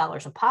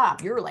 $30 a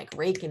pop, you're like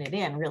raking it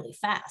in really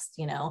fast,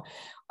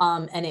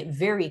 and it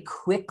very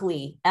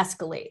quickly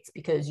escalates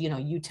because,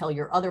 you tell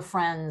your other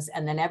friends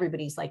and then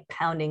everybody's like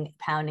pounding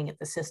at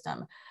the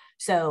system.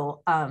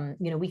 So,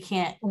 we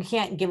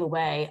can't give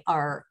away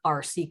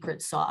our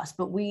secret sauce,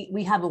 but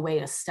we have a way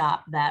to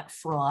stop that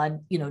fraud,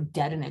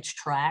 dead in its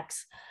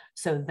tracks,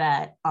 so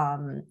that,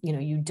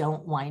 you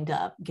don't wind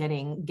up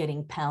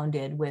getting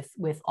pounded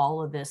with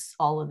all of this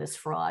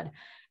fraud.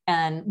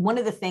 And one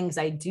of the things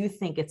I do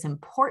think it's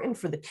important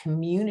for the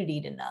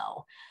community to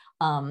know,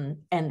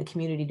 and the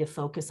community to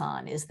focus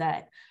on, is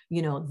that,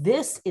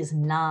 this is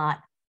not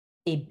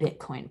a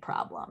Bitcoin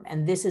problem,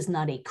 and this is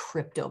not a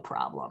crypto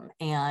problem.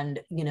 And,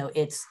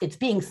 it's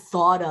being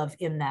thought of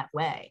in that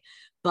way,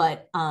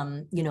 but,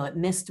 it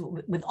missed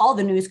with all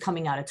the news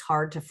coming out. It's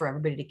hard for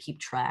everybody to keep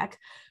track,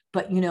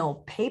 but,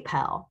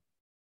 PayPal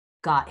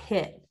got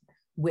hit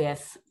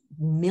with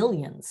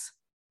millions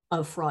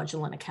of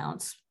fraudulent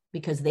accounts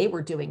because they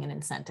were doing an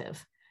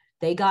incentive.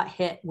 They got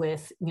hit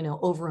with,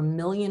 over 1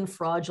 million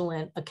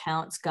fraudulent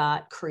accounts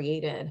got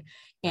created.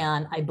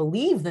 And I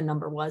believe the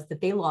number was that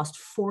they lost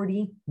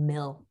 40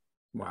 mil.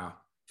 Wow.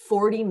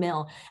 40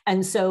 mil.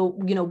 And so,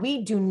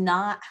 we do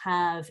not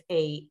have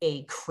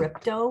a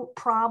crypto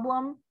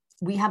problem.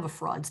 We have a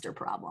fraudster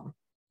problem.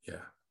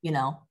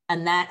 Yeah.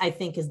 And that, I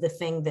think, is the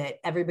thing that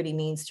everybody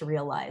needs to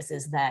realize,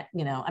 is that,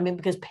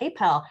 because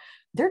PayPal,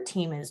 their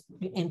team is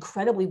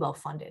incredibly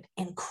well-funded,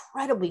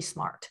 incredibly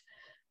smart.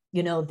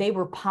 They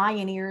were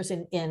pioneers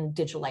in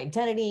digital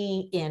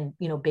identity, in,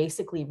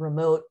 basically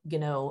remote,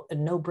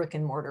 no brick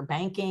and mortar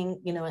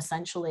banking,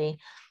 essentially.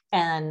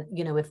 And,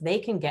 if they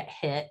can get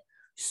hit,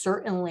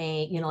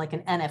 certainly, like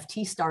an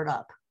NFT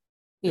startup,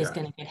 is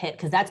going to get hit,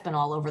 because that's been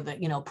all over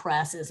the,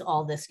 press, is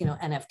all this,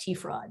 NFT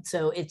fraud.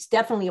 So it's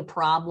definitely a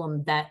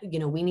problem that,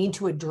 we need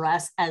to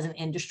address as an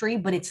industry,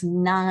 but it's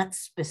not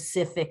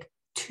specific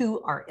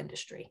to our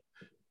industry.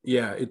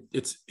 Yeah,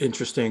 it's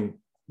interesting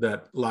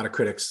that a lot of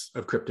critics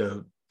of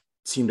crypto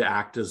seem to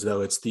act as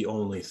though it's the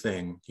only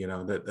thing,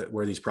 that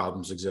where these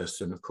problems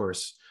exist. And of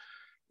course,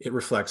 it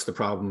reflects the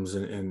problems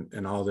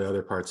in all the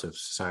other parts of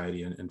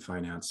society and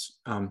finance.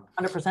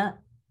 100%.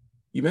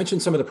 You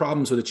mentioned some of the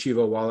problems with the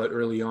Chivo wallet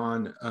early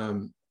on.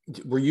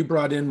 Were you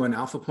brought in when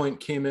Alpha Point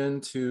came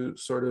in to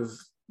sort of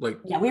like?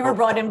 Yeah, we were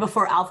brought in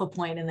before Alpha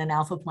Point, and then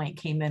Alpha Point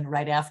came in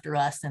right after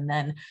us. And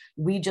then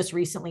we just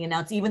recently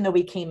announced, even though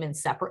we came in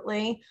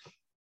separately,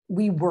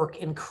 we work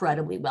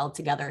incredibly well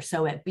together.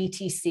 So at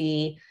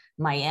BTC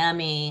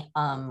Miami,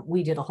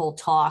 we did a whole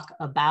talk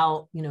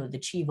about, the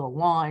Chivo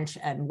launch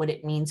and what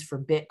it means for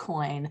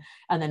Bitcoin.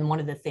 And then one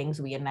of the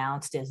things we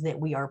announced is that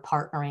we are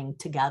partnering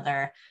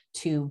together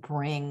to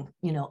bring,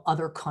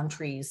 other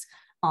countries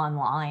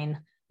online,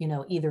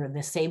 either in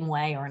the same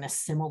way or in a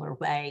similar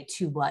way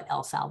to what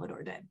El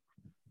Salvador did.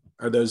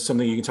 Are those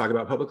something you can talk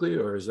about publicly,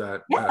 or is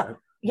that?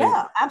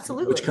 Yeah,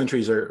 absolutely. Which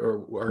countries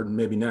are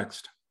maybe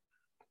next?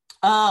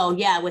 Oh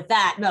yeah, with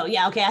that. No,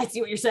 yeah, okay, I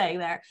see what you're saying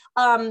there.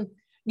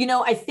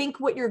 I think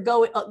what you're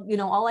going,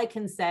 all I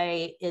can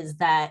say is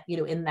that,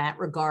 in that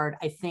regard,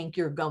 I think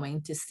you're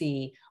going to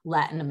see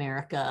Latin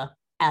America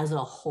as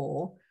a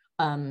whole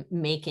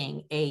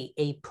making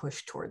a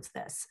push towards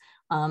this,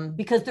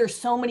 because there's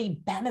so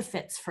many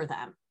benefits for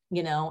them.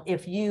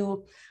 If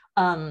you,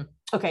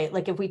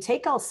 like if we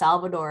take El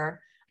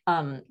Salvador,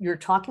 you're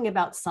talking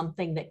about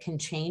something that can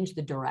change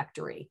the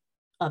directory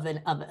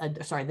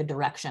the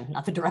direction,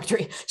 not the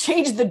directory,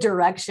 change the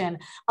direction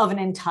of an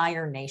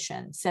entire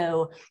nation.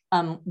 So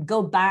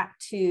go back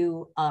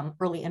to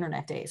early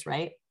internet days,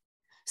 right?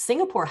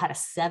 Singapore had a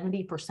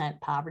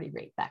 70% poverty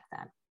rate back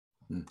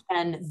then.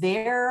 And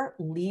their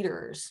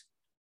leaders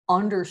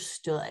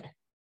understood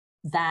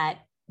that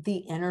the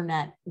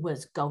internet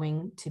was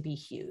going to be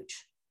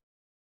huge.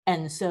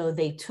 And so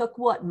they took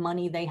what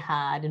money they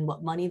had and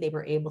what money they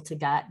were able to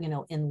get,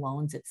 in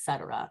loans, et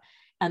cetera,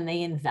 and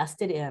they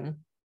invested in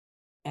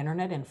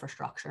internet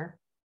infrastructure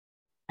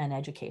and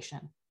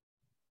education.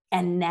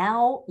 And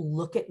now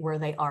look at where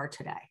they are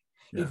today.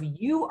 Yeah. If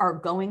you are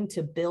going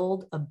to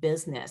build a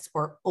business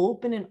or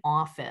open an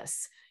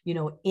office,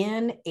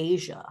 in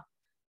Asia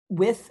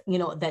with,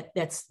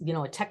 that's,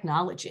 a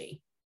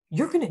technology,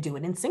 you're going to do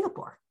it in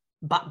Singapore,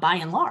 by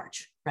and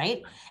large,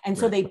 right? And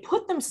so they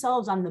put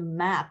themselves on the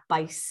map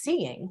by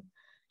seeing,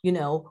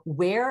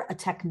 where a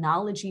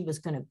technology was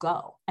going to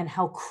go and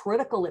how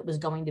critical it was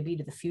going to be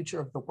to the future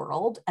of the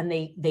world. And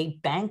they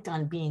banked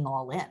on being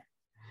all in.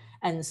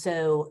 And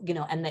so,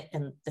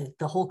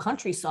 the whole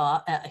country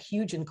saw a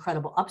huge,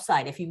 incredible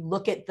upside. If you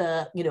look at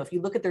their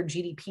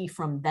GDP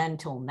from then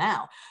till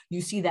now,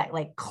 you see that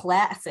like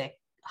classic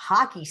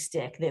hockey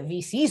stick that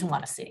VCs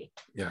want to see.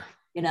 Yeah.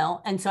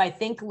 And so I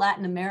think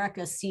Latin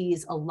America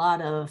sees a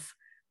lot of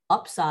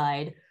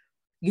upside,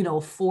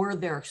 for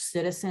their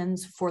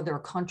citizens, for their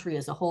country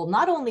as a whole,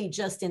 not only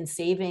just in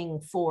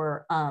saving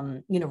for,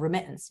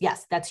 remittance.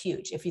 Yes, that's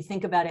huge. If you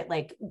think about it,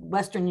 like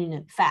Western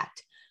Union,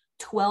 fact,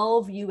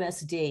 12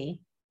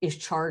 USD is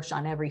charged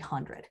on every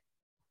 100.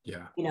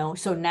 Yeah.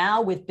 So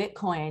now with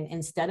Bitcoin,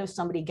 instead of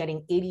somebody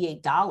getting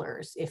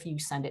 $88, if you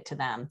send it to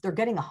them, they're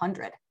getting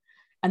 100.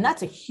 And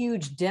that's a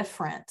huge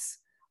difference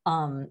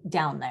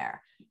down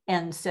there.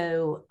 And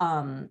so,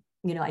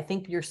 I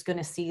think you're going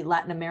to see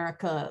Latin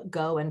America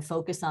go and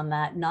focus on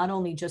that, not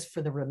only just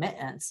for the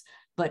remittance,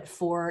 but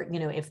for,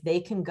 if they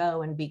can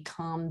go and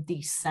become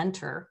the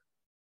center,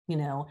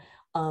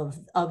 of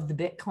the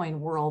Bitcoin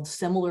world,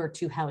 similar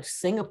to how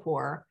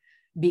Singapore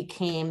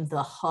became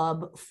the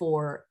hub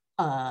for,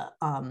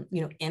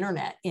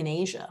 internet in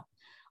Asia.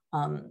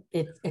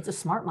 It's a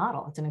smart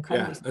model. It's an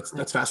incredibly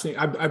that's fascinating.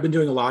 I've been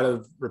doing a lot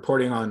of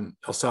reporting on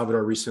El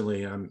Salvador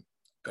recently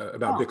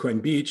about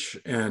Bitcoin Beach,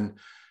 and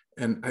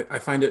I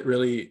find it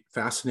really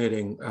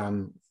fascinating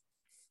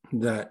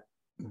that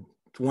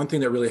one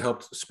thing that really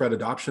helped spread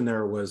adoption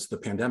there was the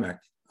pandemic,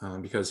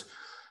 because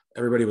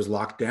everybody was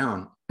locked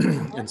down.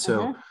 And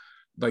so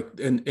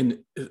and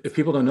if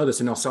people don't know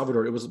this, in El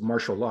Salvador, it was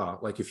martial law.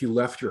 Like if you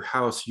left your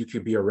house, you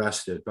could be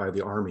arrested by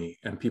the army,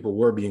 and people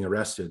were being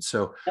arrested.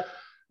 So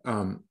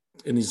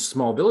in these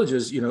small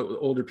villages,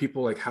 older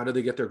people, like, how do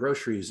they get their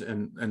groceries?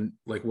 And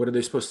like, what are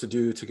they supposed to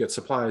do to get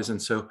supplies?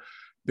 And so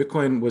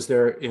Bitcoin was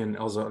there in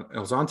El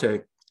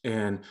Zonte,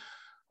 and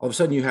all of a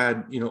sudden you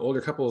had,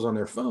 older couples on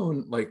their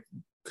phone, like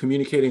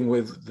communicating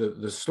with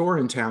the store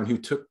in town who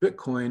took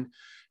Bitcoin,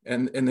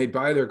 and they'd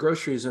buy their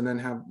groceries and then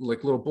have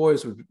like little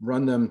boys would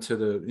run them to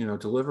the,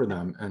 deliver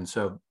them. And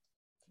so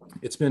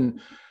it's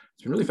been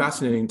really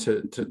fascinating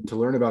to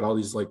learn about all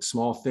these like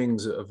small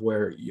things of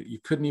where you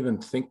couldn't even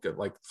think of,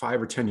 like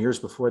 5 or 10 years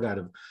before that,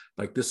 of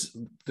like there's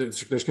going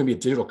to be a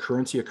digital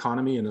currency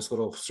economy in this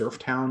little surf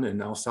town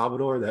in El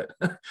Salvador that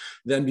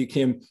then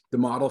became the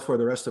model for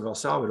the rest of El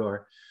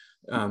Salvador.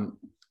 And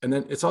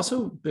then it's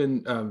also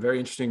been very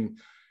interesting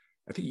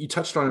I think you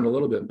touched on it a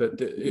little bit,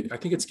 but I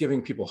think it's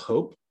giving people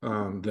hope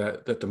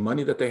that the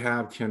money that they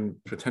have can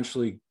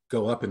potentially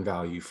go up in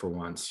value for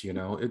once. You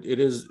know, it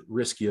is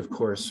risky, of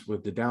course,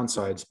 with the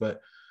downsides,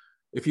 but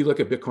if you look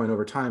at Bitcoin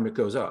over time, it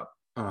goes up.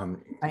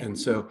 Right. And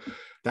so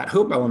that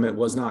hope element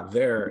was not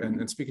there.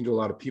 And speaking to a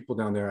lot of people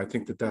down there, I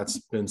think that that's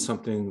been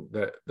something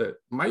that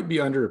might be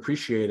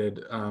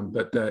underappreciated,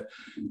 but that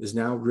is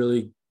now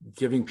really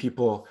giving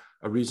people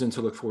a reason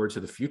to look forward to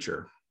the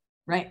future.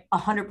 Right.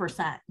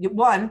 100%.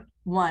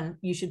 One,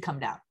 you should come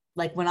down.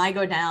 Like when I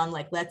go down,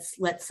 like let's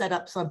set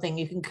up something.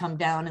 You can come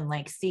down and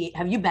like see.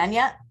 Have you been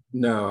yet?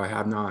 No, I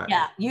have not.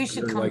 Yeah, you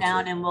should really come like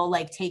down it. and we'll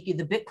like take you.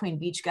 The Bitcoin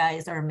Beach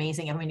guys are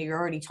amazing. I mean, you're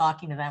already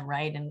talking to them,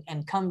 right?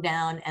 And come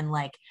down and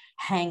like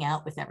hang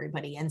out with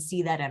everybody and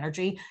see that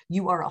energy.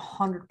 You are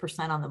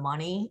 100% on the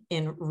money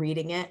in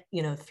reading it,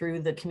 you know,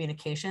 through the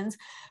communications.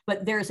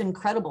 But there's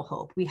incredible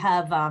hope. We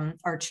have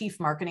our chief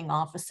marketing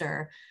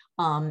officer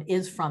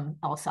is from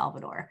El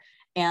Salvador,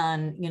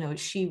 and you know,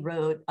 she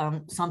wrote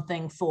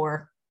something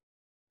for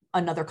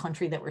another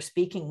country that we're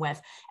speaking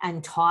with,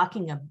 and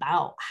talking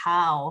about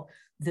how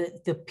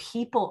the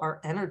people are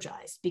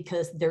energized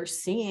because they're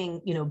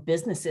seeing, you know,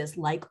 businesses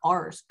like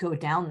ours go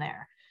down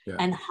there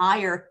and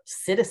hire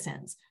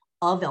citizens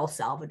of El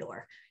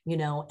Salvador, you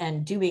know,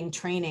 and doing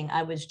training.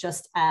 I was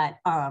just at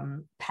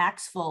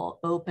Paxful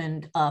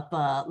opened up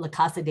La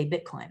Casa de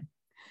Bitcoin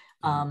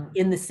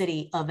in the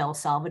city of El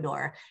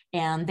Salvador.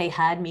 And they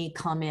had me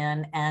come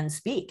in and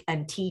speak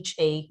and teach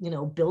a, you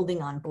know,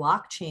 building on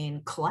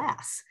blockchain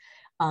class.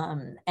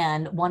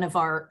 And one of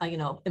our, you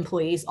know,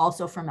 employees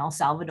also from El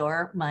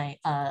Salvador, my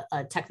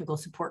technical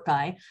support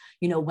guy,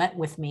 you know, went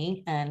with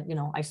me, and, you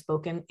know, I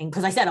spoke in,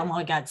 because I said, oh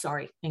my God,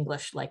 sorry,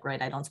 English, like,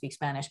 right, I don't speak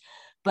Spanish.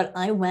 But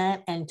I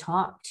went and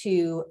talked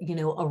to, you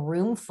know, a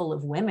room full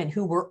of women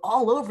who were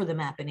all over the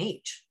map in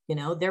age. You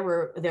know, there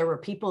were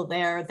people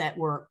there that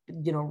were,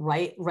 you know,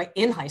 right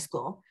in high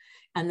school.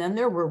 And then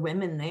there were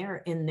women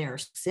there in their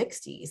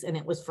 60s, and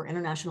it was for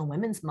International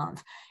Women's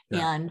Month.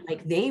 Yeah. And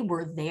like they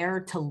were there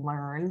to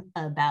learn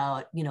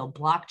about, you know,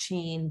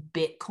 blockchain,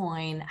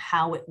 Bitcoin,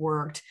 how it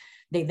worked.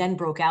 They then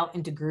broke out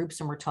into groups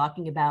and were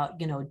talking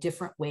about, you know,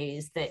 different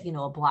ways that, you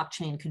know, a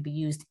blockchain could be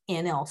used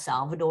in El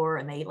Salvador,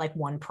 and they like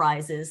won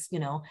prizes, you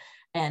know.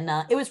 And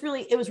it was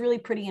really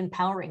pretty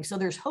empowering. So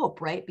there's hope,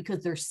 right?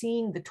 Because they're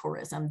seeing the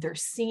tourism, they're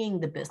seeing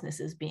the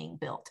businesses being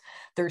built,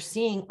 they're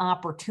seeing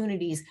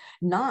opportunities,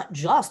 not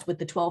just with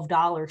the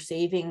 $12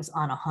 savings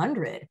on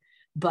 100,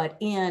 but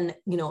in,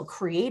 you know,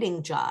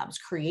 creating jobs,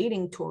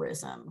 creating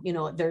tourism. You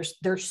know, there's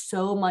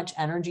so much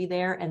energy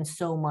there and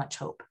so much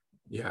hope.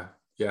 Yeah,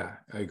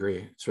 I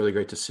agree. It's really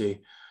great to see.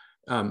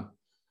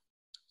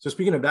 So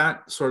speaking of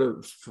that sort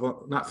of,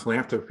 not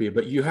philanthropy,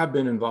 but you have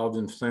been involved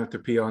in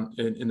philanthropy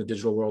in the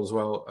digital world as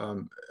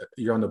well.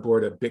 You're on the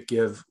board at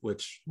BitGive,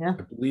 which I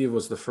believe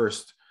was the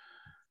first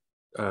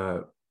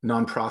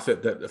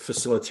nonprofit that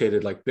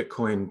facilitated like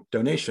Bitcoin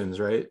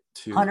donations, right?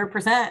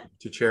 100%.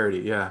 To charity,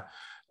 yeah.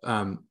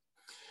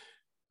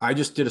 I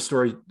just did a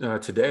story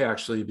today,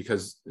 actually,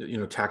 because, you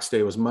know, tax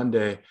day was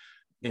Monday,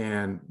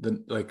 and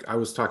I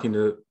was talking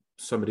to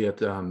somebody at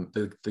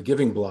the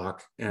Giving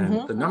Block,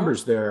 and the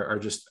numbers there are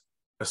just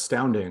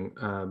astounding.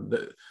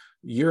 The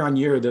year on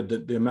year,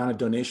 the amount of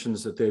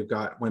donations that they've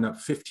got went up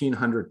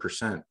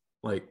 1,500%,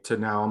 like to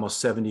now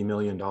almost $70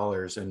 million,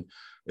 and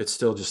it's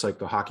still just like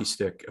the hockey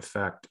stick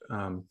effect.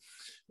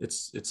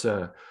 It's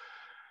a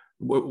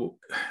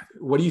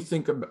what do you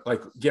think about,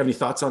 like, do you have any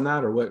thoughts on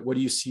that, or what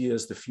do you see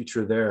as the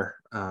future there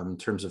in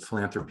terms of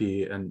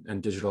philanthropy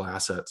and digital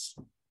assets?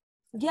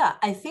 Yeah,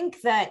 I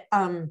think that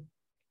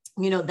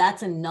you know,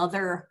 that's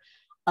another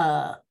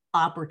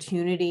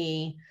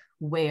opportunity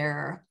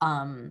where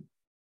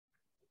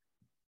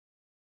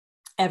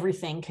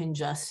everything can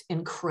just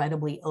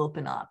incredibly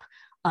open up.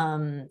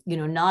 You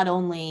know, not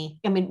only,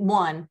 I mean,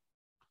 one,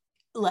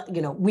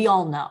 you know, we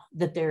all know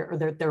that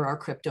there are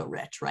crypto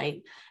rich,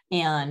 right?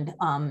 And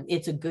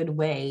it's a good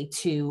way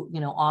to, you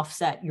know,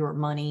 offset your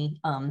money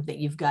that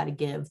you've got to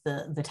give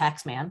the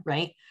tax man,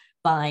 right?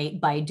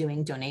 By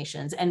doing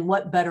donations. And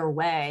what better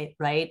way,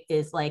 right,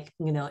 is like,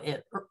 you know,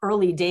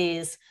 early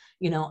days,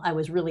 you know, I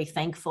was really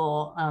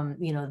thankful,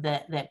 you know,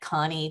 that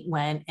Connie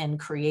went and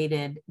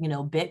created, you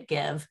know,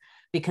 BitGive,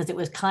 because it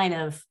was kind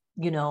of,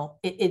 you know,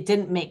 it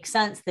didn't make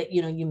sense that,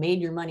 you know, you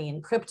made your money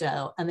in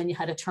crypto and then you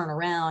had to turn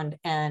around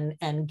and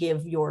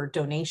give your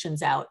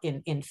donations out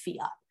in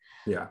fiat.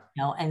 Yeah.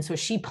 You know, and so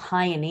she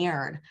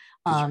pioneered.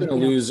 You're going to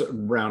lose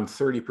around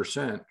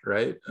 30%,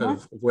 right,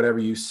 of whatever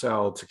you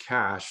sell to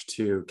cash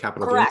to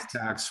capital gains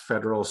tax,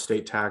 federal,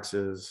 state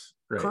taxes.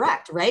 Right.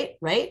 Correct. Right.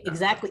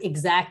 Yeah.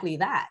 Exactly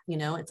that. You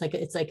know, it's like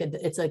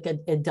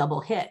a double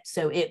hit.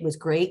 So it was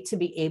great to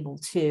be able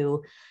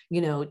to,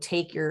 you know,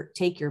 take your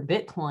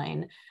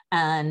Bitcoin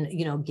and,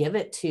 you know, give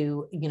it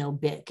to, you know,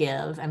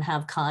 BitGive, and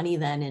have Connie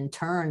then in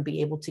turn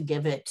be able to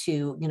give it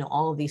to, you know,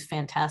 all of these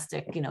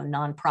fantastic, you know,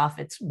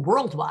 nonprofits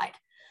worldwide.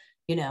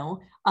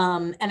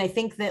 And I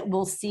think that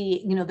we'll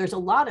see, there's a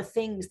lot of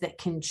things that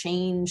can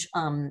change,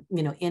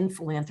 in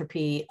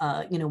philanthropy.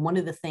 One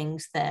of the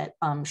things that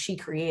she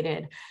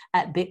created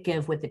at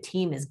BitGive with the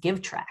team is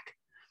GiveTrack.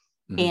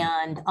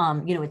 And,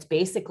 it's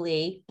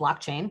basically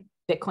blockchain,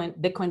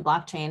 Bitcoin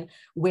blockchain,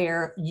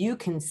 where you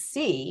can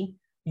see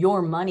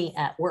your money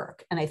at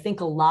work. And I think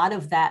a lot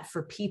of that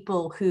for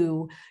people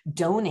who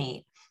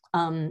donate,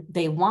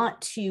 they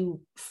want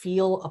to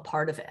feel a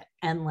part of it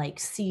and like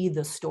see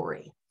the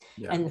story.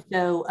 Yeah. And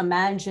so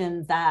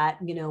imagine that,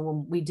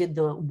 when we did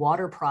the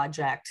water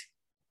project,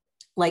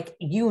 like,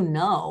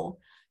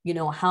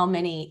 how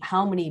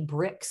many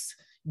bricks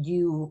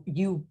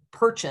you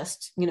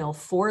purchased,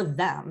 for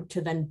them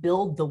to then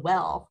build the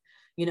well,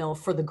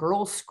 for the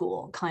girls'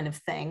 school kind of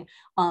thing.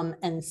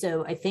 And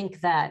so I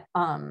think that,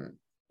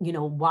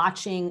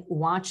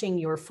 watching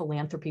your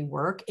philanthropy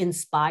work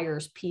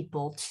inspires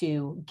people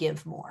to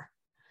give more.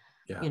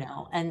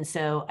 Yeah. And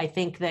so I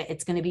think that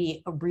it's going to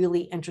be a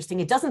really interesting.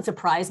 It doesn't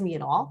surprise me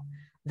at all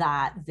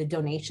that the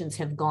donations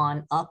have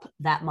gone up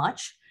that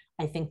much.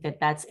 I think that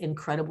that's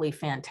incredibly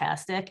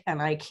fantastic.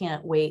 And I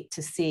can't wait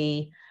to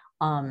see,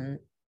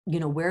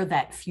 where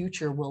that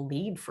future will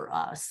lead for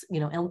us,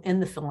 in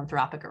the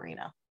philanthropic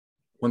arena.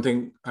 One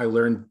thing I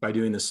learned by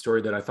doing this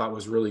story that I thought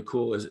was really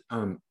cool is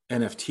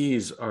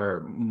NFTs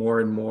are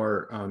more and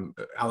more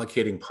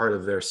allocating part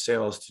of their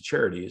sales to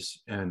charities.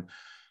 And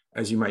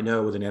as you might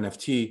know, with an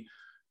NFT,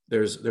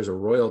 there's a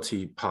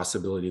royalty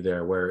possibility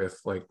there where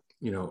if, like,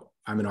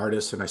 I'm an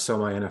artist and I sell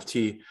my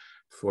NFT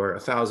for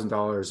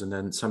 $1,000 and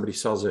then somebody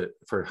sells it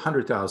for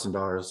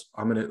 $100,000,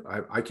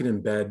 I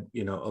can embed,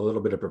 a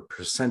little bit of a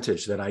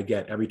percentage that I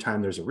get every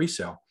time there's a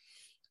resale.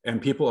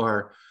 And people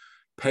are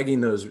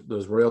pegging those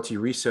royalty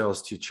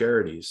resales to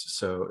charities.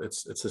 So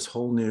it's this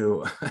whole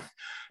new,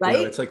 right?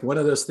 It's like one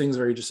of those things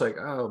where you're just like,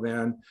 oh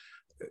man,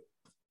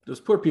 those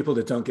poor people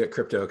that don't get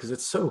crypto, because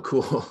it's so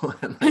cool.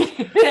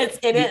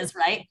 It is,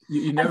 right?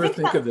 You never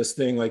think of this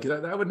thing like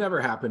that would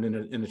never happen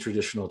in a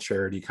traditional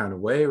charity kind of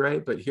way,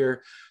 right? But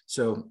here,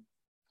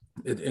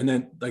 and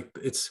then like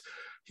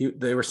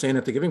they were saying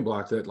at the Giving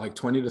Block that like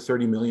 $20 to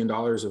 $30 million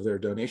of their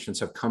donations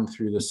have come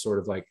through this sort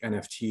of like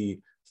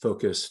NFT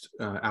focused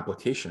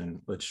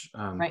application, which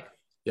right.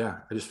 Yeah,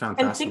 I just found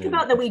fascinating. And think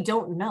about that we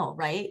don't know,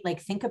 right?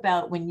 Like think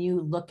about when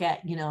you look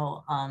at,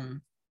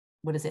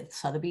 what is it,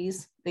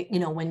 Sotheby's?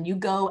 When you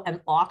go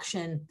and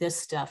auction this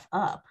stuff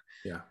up,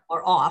 yeah,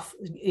 or off,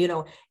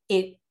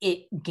 it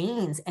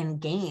gains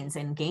and gains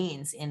and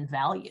gains in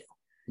value.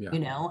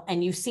 Yeah.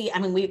 And you see, I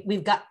mean,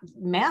 we've got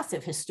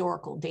massive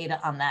historical data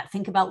on that.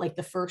 Think about like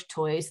the first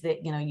toys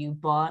that, you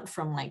bought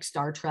from like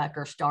Star Trek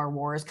or Star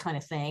Wars kind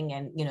of thing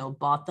and,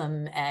 bought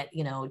them at,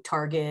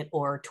 Target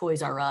or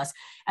Toys R Us,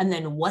 and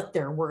then what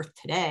they're worth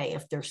today,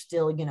 if they're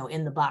still,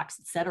 in the box,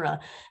 et cetera.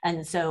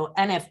 And so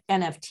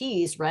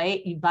NFTs,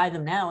 right? You buy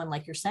them now. And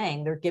like you're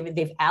saying,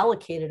 they've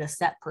allocated a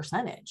set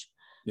percentage.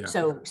 Yeah.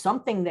 So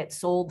something that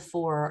sold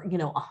for,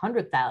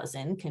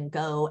 100,000 can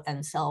go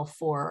and sell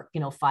for,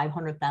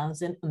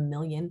 500,000, $1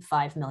 million,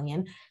 5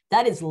 million.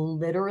 That is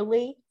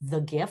literally the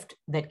gift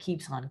that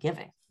keeps on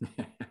giving.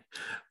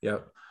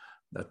 Yep.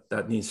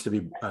 That needs to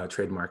be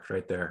trademarked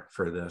right there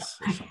for this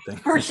or something.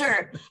 For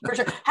sure.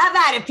 Have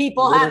at it,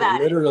 people. Have at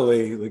it.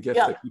 Literally the gift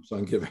that keeps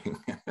on giving.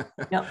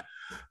 Yep.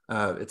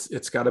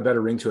 It's got a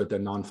better ring to it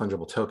than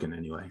non-fungible token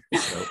anyway.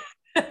 So,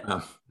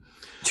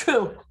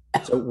 True.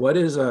 So what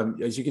is,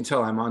 as you can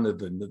tell, I'm on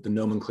the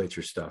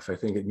nomenclature stuff. I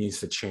think it needs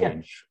to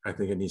change. Yeah. I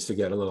think it needs to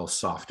get a little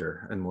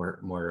softer and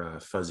more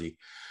fuzzy.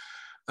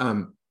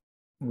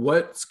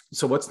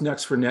 What's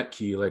next for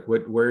Netkey? Like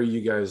where are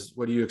you guys,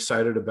 what are you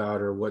excited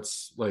about? Or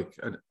what's like,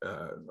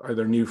 are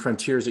there new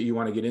frontiers that you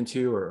want to get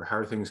into, or how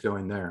are things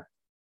going there?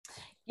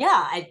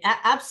 Yeah,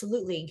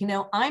 absolutely.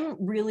 I'm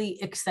really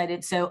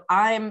excited. So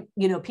I'm,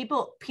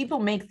 people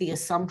make the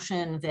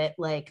assumption that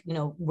like,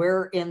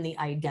 we're in the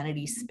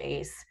identity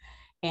space.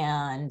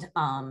 And,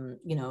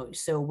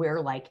 so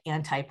we're like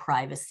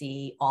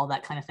anti-privacy, all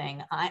that kind of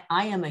thing. I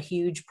am a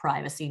huge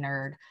privacy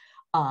nerd.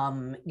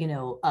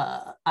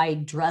 I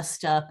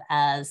dressed up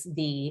as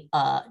the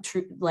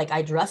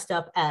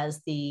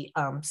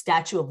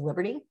Statue of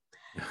Liberty.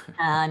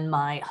 And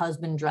my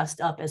husband dressed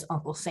up as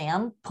Uncle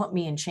Sam, put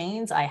me in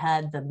chains. I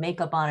had the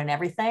makeup on and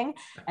everything.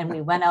 And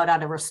we went out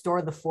on a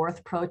Restore the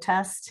Fourth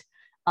protest.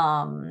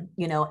 And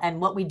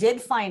what we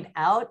did find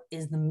out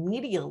is the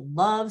media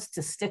loves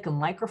to stick a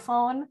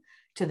microphone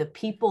to the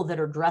people that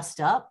are dressed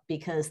up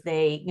because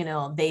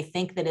they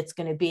think that it's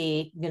going to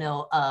be,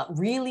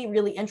 really,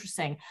 really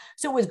interesting.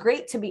 So it was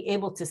great to be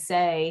able to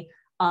say,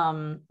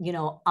 on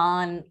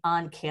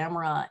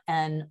camera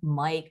and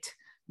mic'd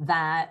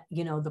that,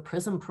 the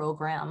PRISM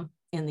program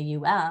in the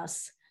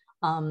US,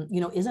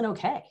 isn't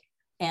okay.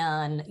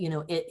 And,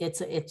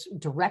 it's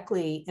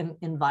directly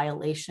in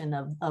violation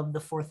of the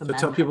Fourth Amendment.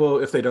 So tell people,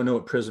 if they don't know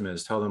what PRISM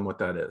is, tell them what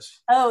that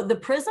is. Oh, the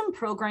PRISM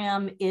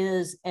program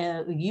is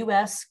a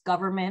US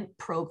government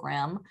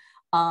program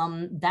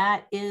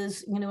that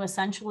is,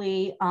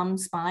 essentially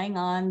spying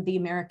on the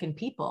American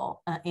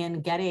people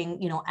and getting,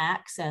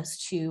 access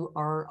to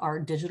our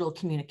digital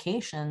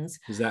communications.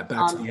 Is that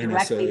back to the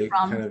directly NSA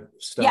from, kind of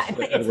stuff? yeah,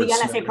 it's the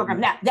NSA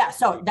program. Yeah,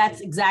 so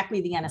that's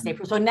exactly the NSA.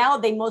 Mm-hmm. So now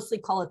they mostly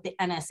call it the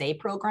NSA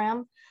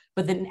program,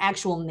 but the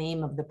actual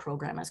name of the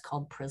program is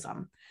called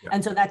PRISM. Yeah.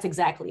 And so that's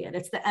exactly it.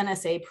 It's the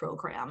NSA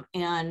program.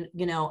 And,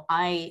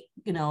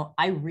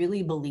 I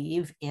really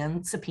believe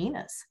in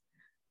subpoenas.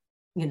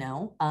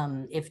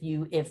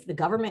 If the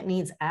government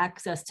needs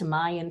access to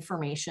my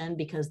information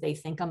because they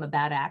think I'm a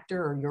bad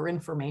actor, or your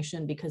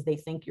information because they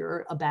think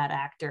you're a bad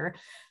actor,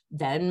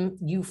 then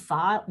you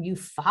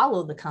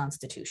follow the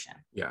Constitution.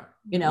 Yeah.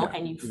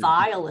 And you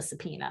file a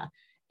subpoena.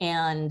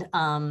 And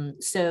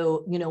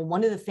so,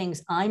 one of the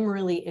things I'm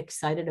really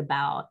excited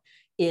about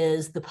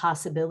is the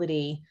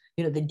possibility,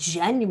 the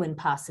genuine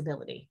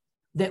possibility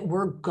that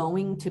we're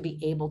going to be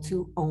able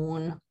to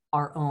own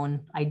our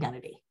own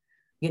identity.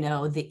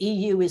 The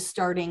EU is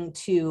starting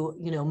to,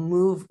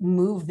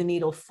 move the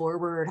needle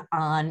forward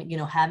on,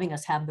 having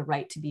us have the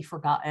right to be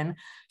forgotten.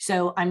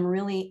 So I'm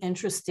really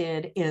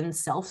interested in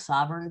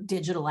self-sovereign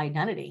digital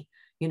identity.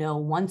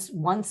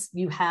 Once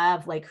you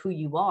have like who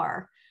you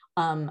are,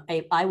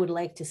 I would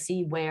like to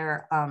see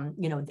where,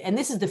 and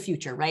this is the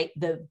future, right?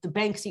 The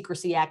Bank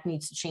Secrecy Act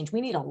needs to change.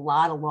 We need a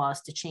lot of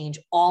laws to change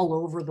all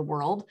over the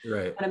world.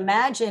 Right. But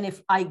imagine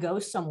if I go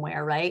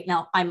somewhere, right?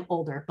 Now I'm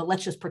older, but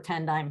let's just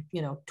pretend I'm,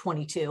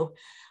 22.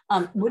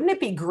 Wouldn't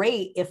it be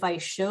great if I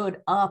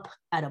showed up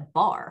at a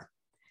bar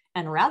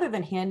and rather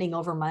than handing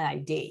over my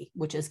ID,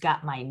 which has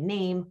got my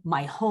name,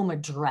 my home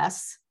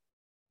address,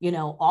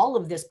 all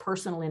of this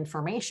personal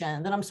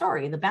information that I'm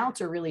sorry, the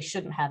bouncer really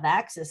shouldn't have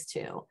access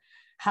to.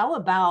 How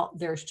about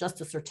there's just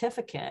a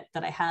certificate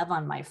that I have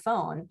on my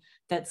phone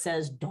that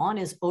says Dawn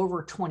is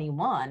over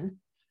 21,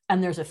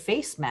 and there's a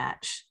face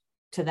match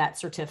to that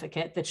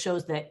certificate that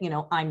shows that,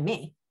 I'm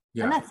me.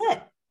 Yeah. And that's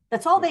it.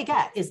 That's all they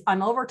get is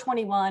I'm over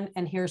 21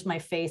 and here's my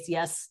face.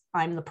 Yes,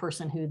 I'm the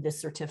person who this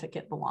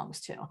certificate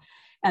belongs to.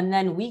 And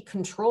then we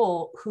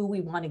control who we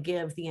want to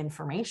give the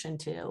information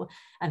to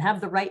and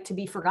have the right to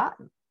be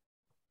forgotten.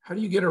 How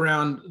do you get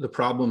around the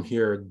problem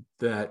here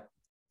that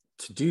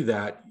to do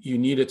that, you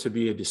need it to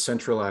be a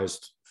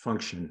decentralized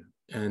function?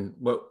 And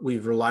what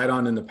we've relied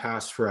on in the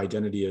past for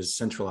identity is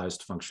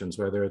centralized functions,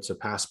 whether it's a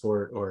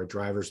passport or a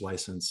driver's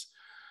license.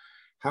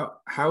 How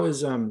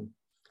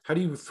do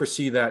you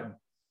foresee that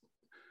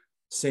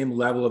same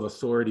level of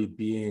authority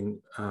being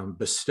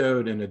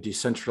bestowed in a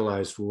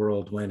decentralized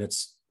world when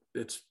it's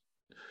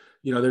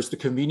there's the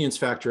convenience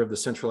factor of the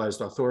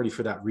centralized authority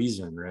for that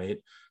reason, right?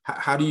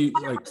 How do you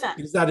 100%.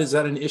 Is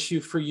that an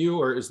issue for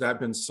you, or has that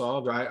been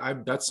solved?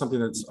 That's something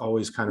that's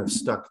always kind of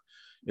stuck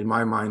in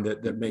my mind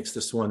that makes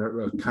this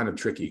one kind of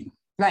tricky.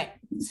 Right.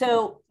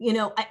 So,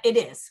 it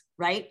is,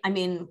 right? I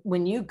mean,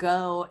 when you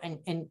go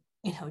and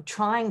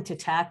trying to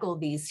tackle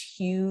these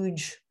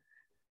huge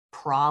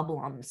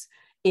problems,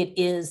 it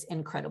is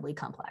incredibly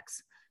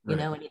complex, right.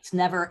 And it's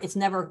never,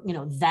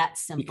 that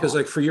simple. Because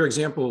like, for your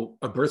example,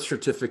 a birth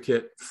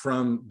certificate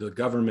from the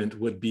government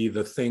would be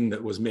the thing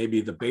that was maybe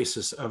the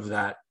basis of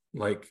that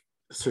like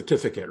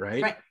certificate,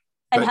 right? Right.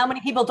 And how many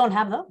people don't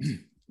have those?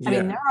 Yeah. I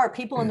mean, there are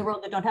people in the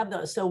world that don't have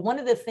those. So one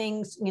of the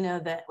things,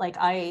 that like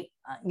an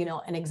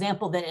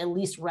example that at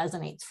least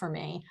resonates for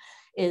me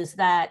is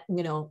that,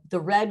 the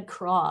Red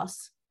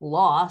Cross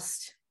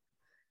lost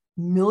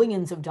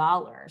millions of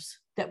dollars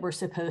that were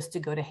supposed to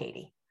go to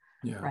Haiti.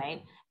 Yeah.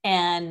 Right.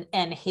 And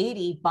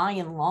Haiti, by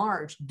and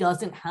large,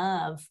 doesn't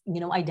have,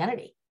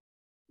 identity,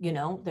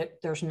 that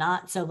there's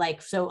not. So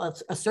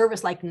a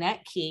service like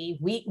NetKey,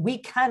 we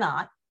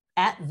cannot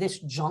at this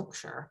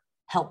juncture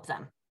help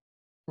them.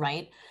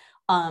 Right.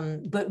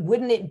 But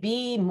wouldn't it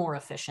be more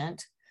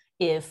efficient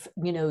if,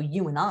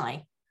 you and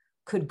I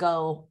could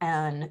go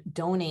and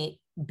donate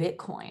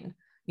Bitcoin,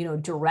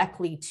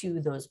 directly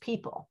to those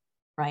people,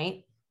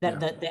 right?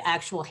 The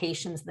actual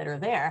Haitians that are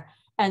there.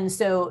 And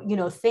so,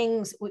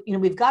 things,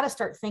 we've got to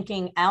start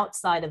thinking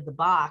outside of the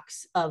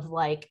box of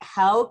like,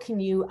 how can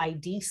you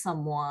ID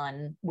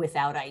someone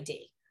without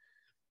ID?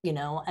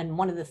 And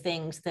one of the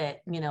things that,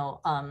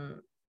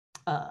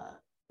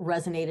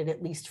 resonated,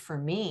 at least for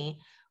me,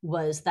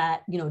 was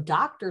that,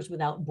 Doctors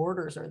Without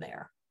Borders are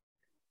there,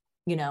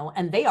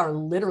 and they are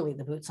literally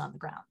the boots on the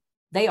ground.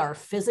 They are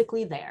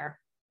physically there.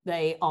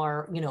 They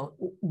are,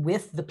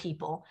 with the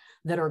people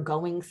that are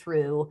going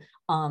through,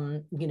 the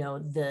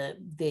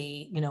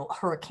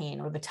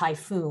hurricane or the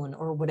typhoon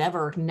or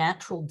whatever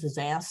natural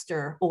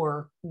disaster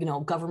or,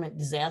 government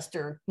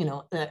disaster,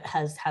 that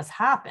has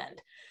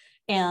happened.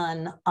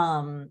 And,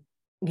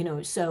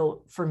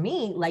 so for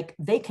me, like,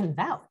 they can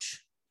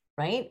vouch,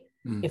 right?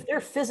 If they're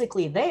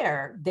physically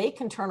there, they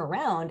can turn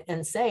around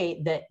and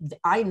say that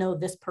I know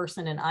this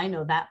person and I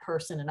know that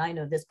person and I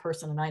know this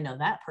person and I know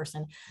that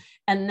person.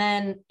 And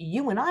then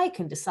you and I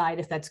can decide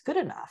if that's good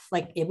enough.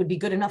 Like, it would be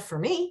good enough for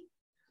me.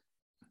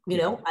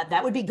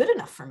 That would be good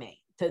enough for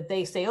me.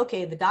 They say,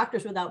 okay, the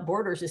Doctors Without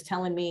Borders is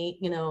telling me,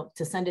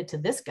 to send it to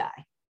this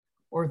guy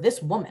or this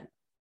woman.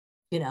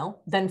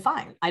 then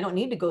fine. I don't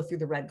need to go through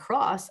the Red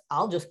Cross.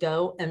 I'll just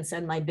go and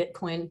send my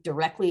Bitcoin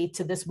directly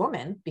to this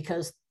woman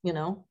because,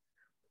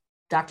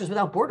 Doctors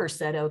Without Borders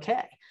said,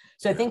 okay.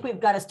 So I think we've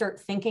got to start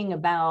thinking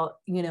about,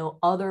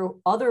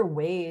 other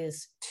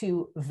ways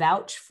to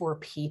vouch for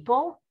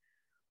people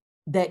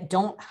that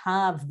don't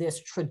have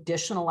this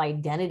traditional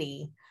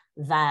identity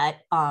that,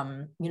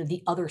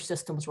 the other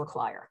systems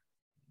require.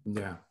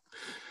 Yeah.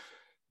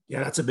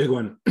 Yeah, that's a big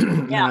one.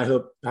 Yeah.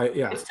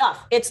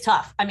 It's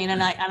tough. I mean,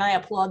 and I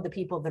applaud the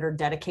people that are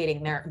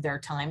dedicating their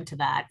time to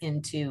that,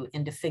 into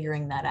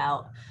figuring that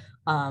out,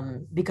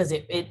 because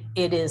it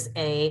is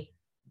a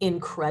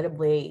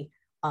incredibly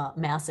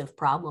massive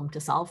problem to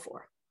solve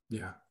for.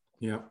 Yeah.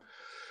 Yeah.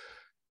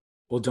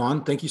 Well,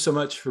 Dawn, thank you so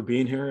much for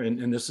being here.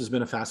 And this has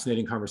been a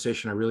fascinating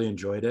conversation. I really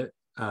enjoyed it.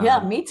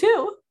 Yeah, me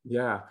too.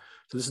 Yeah.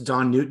 So this is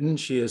Dawn Newton.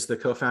 She is the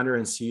co-founder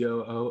and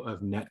COO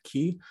of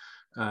NetKey.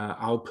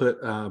 I'll put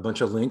a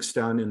bunch of links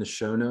down in the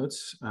show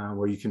notes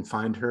where you can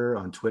find her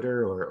on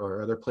Twitter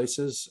or other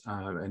places,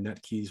 and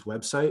NetKey's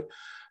website.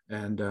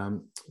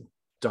 And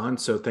Dawn,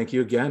 so thank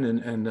you again,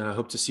 and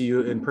hope to see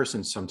you in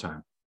person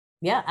sometime.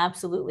 Yeah,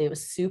 absolutely. It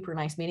was super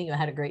nice meeting you. I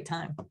had a great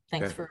time.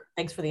 Thanks for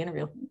the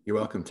interview. You're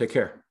welcome. Take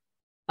care.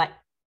 Bye.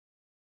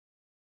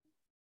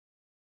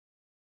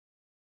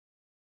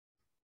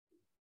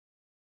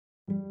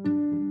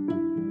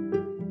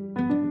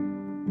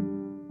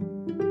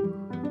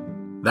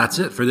 That's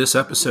it for this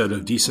episode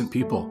of Decent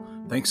People.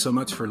 Thanks so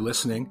much for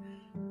listening.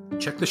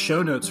 Check the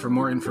show notes for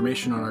more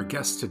information on our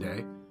guests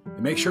today.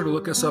 And make sure to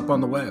look us up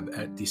on the web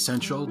at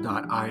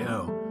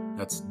decential.io.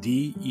 That's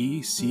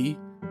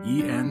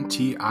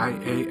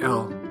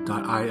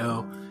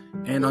DECENTIAL.io.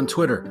 And on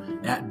Twitter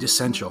at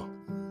Decential.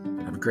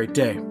 Have a great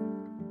day.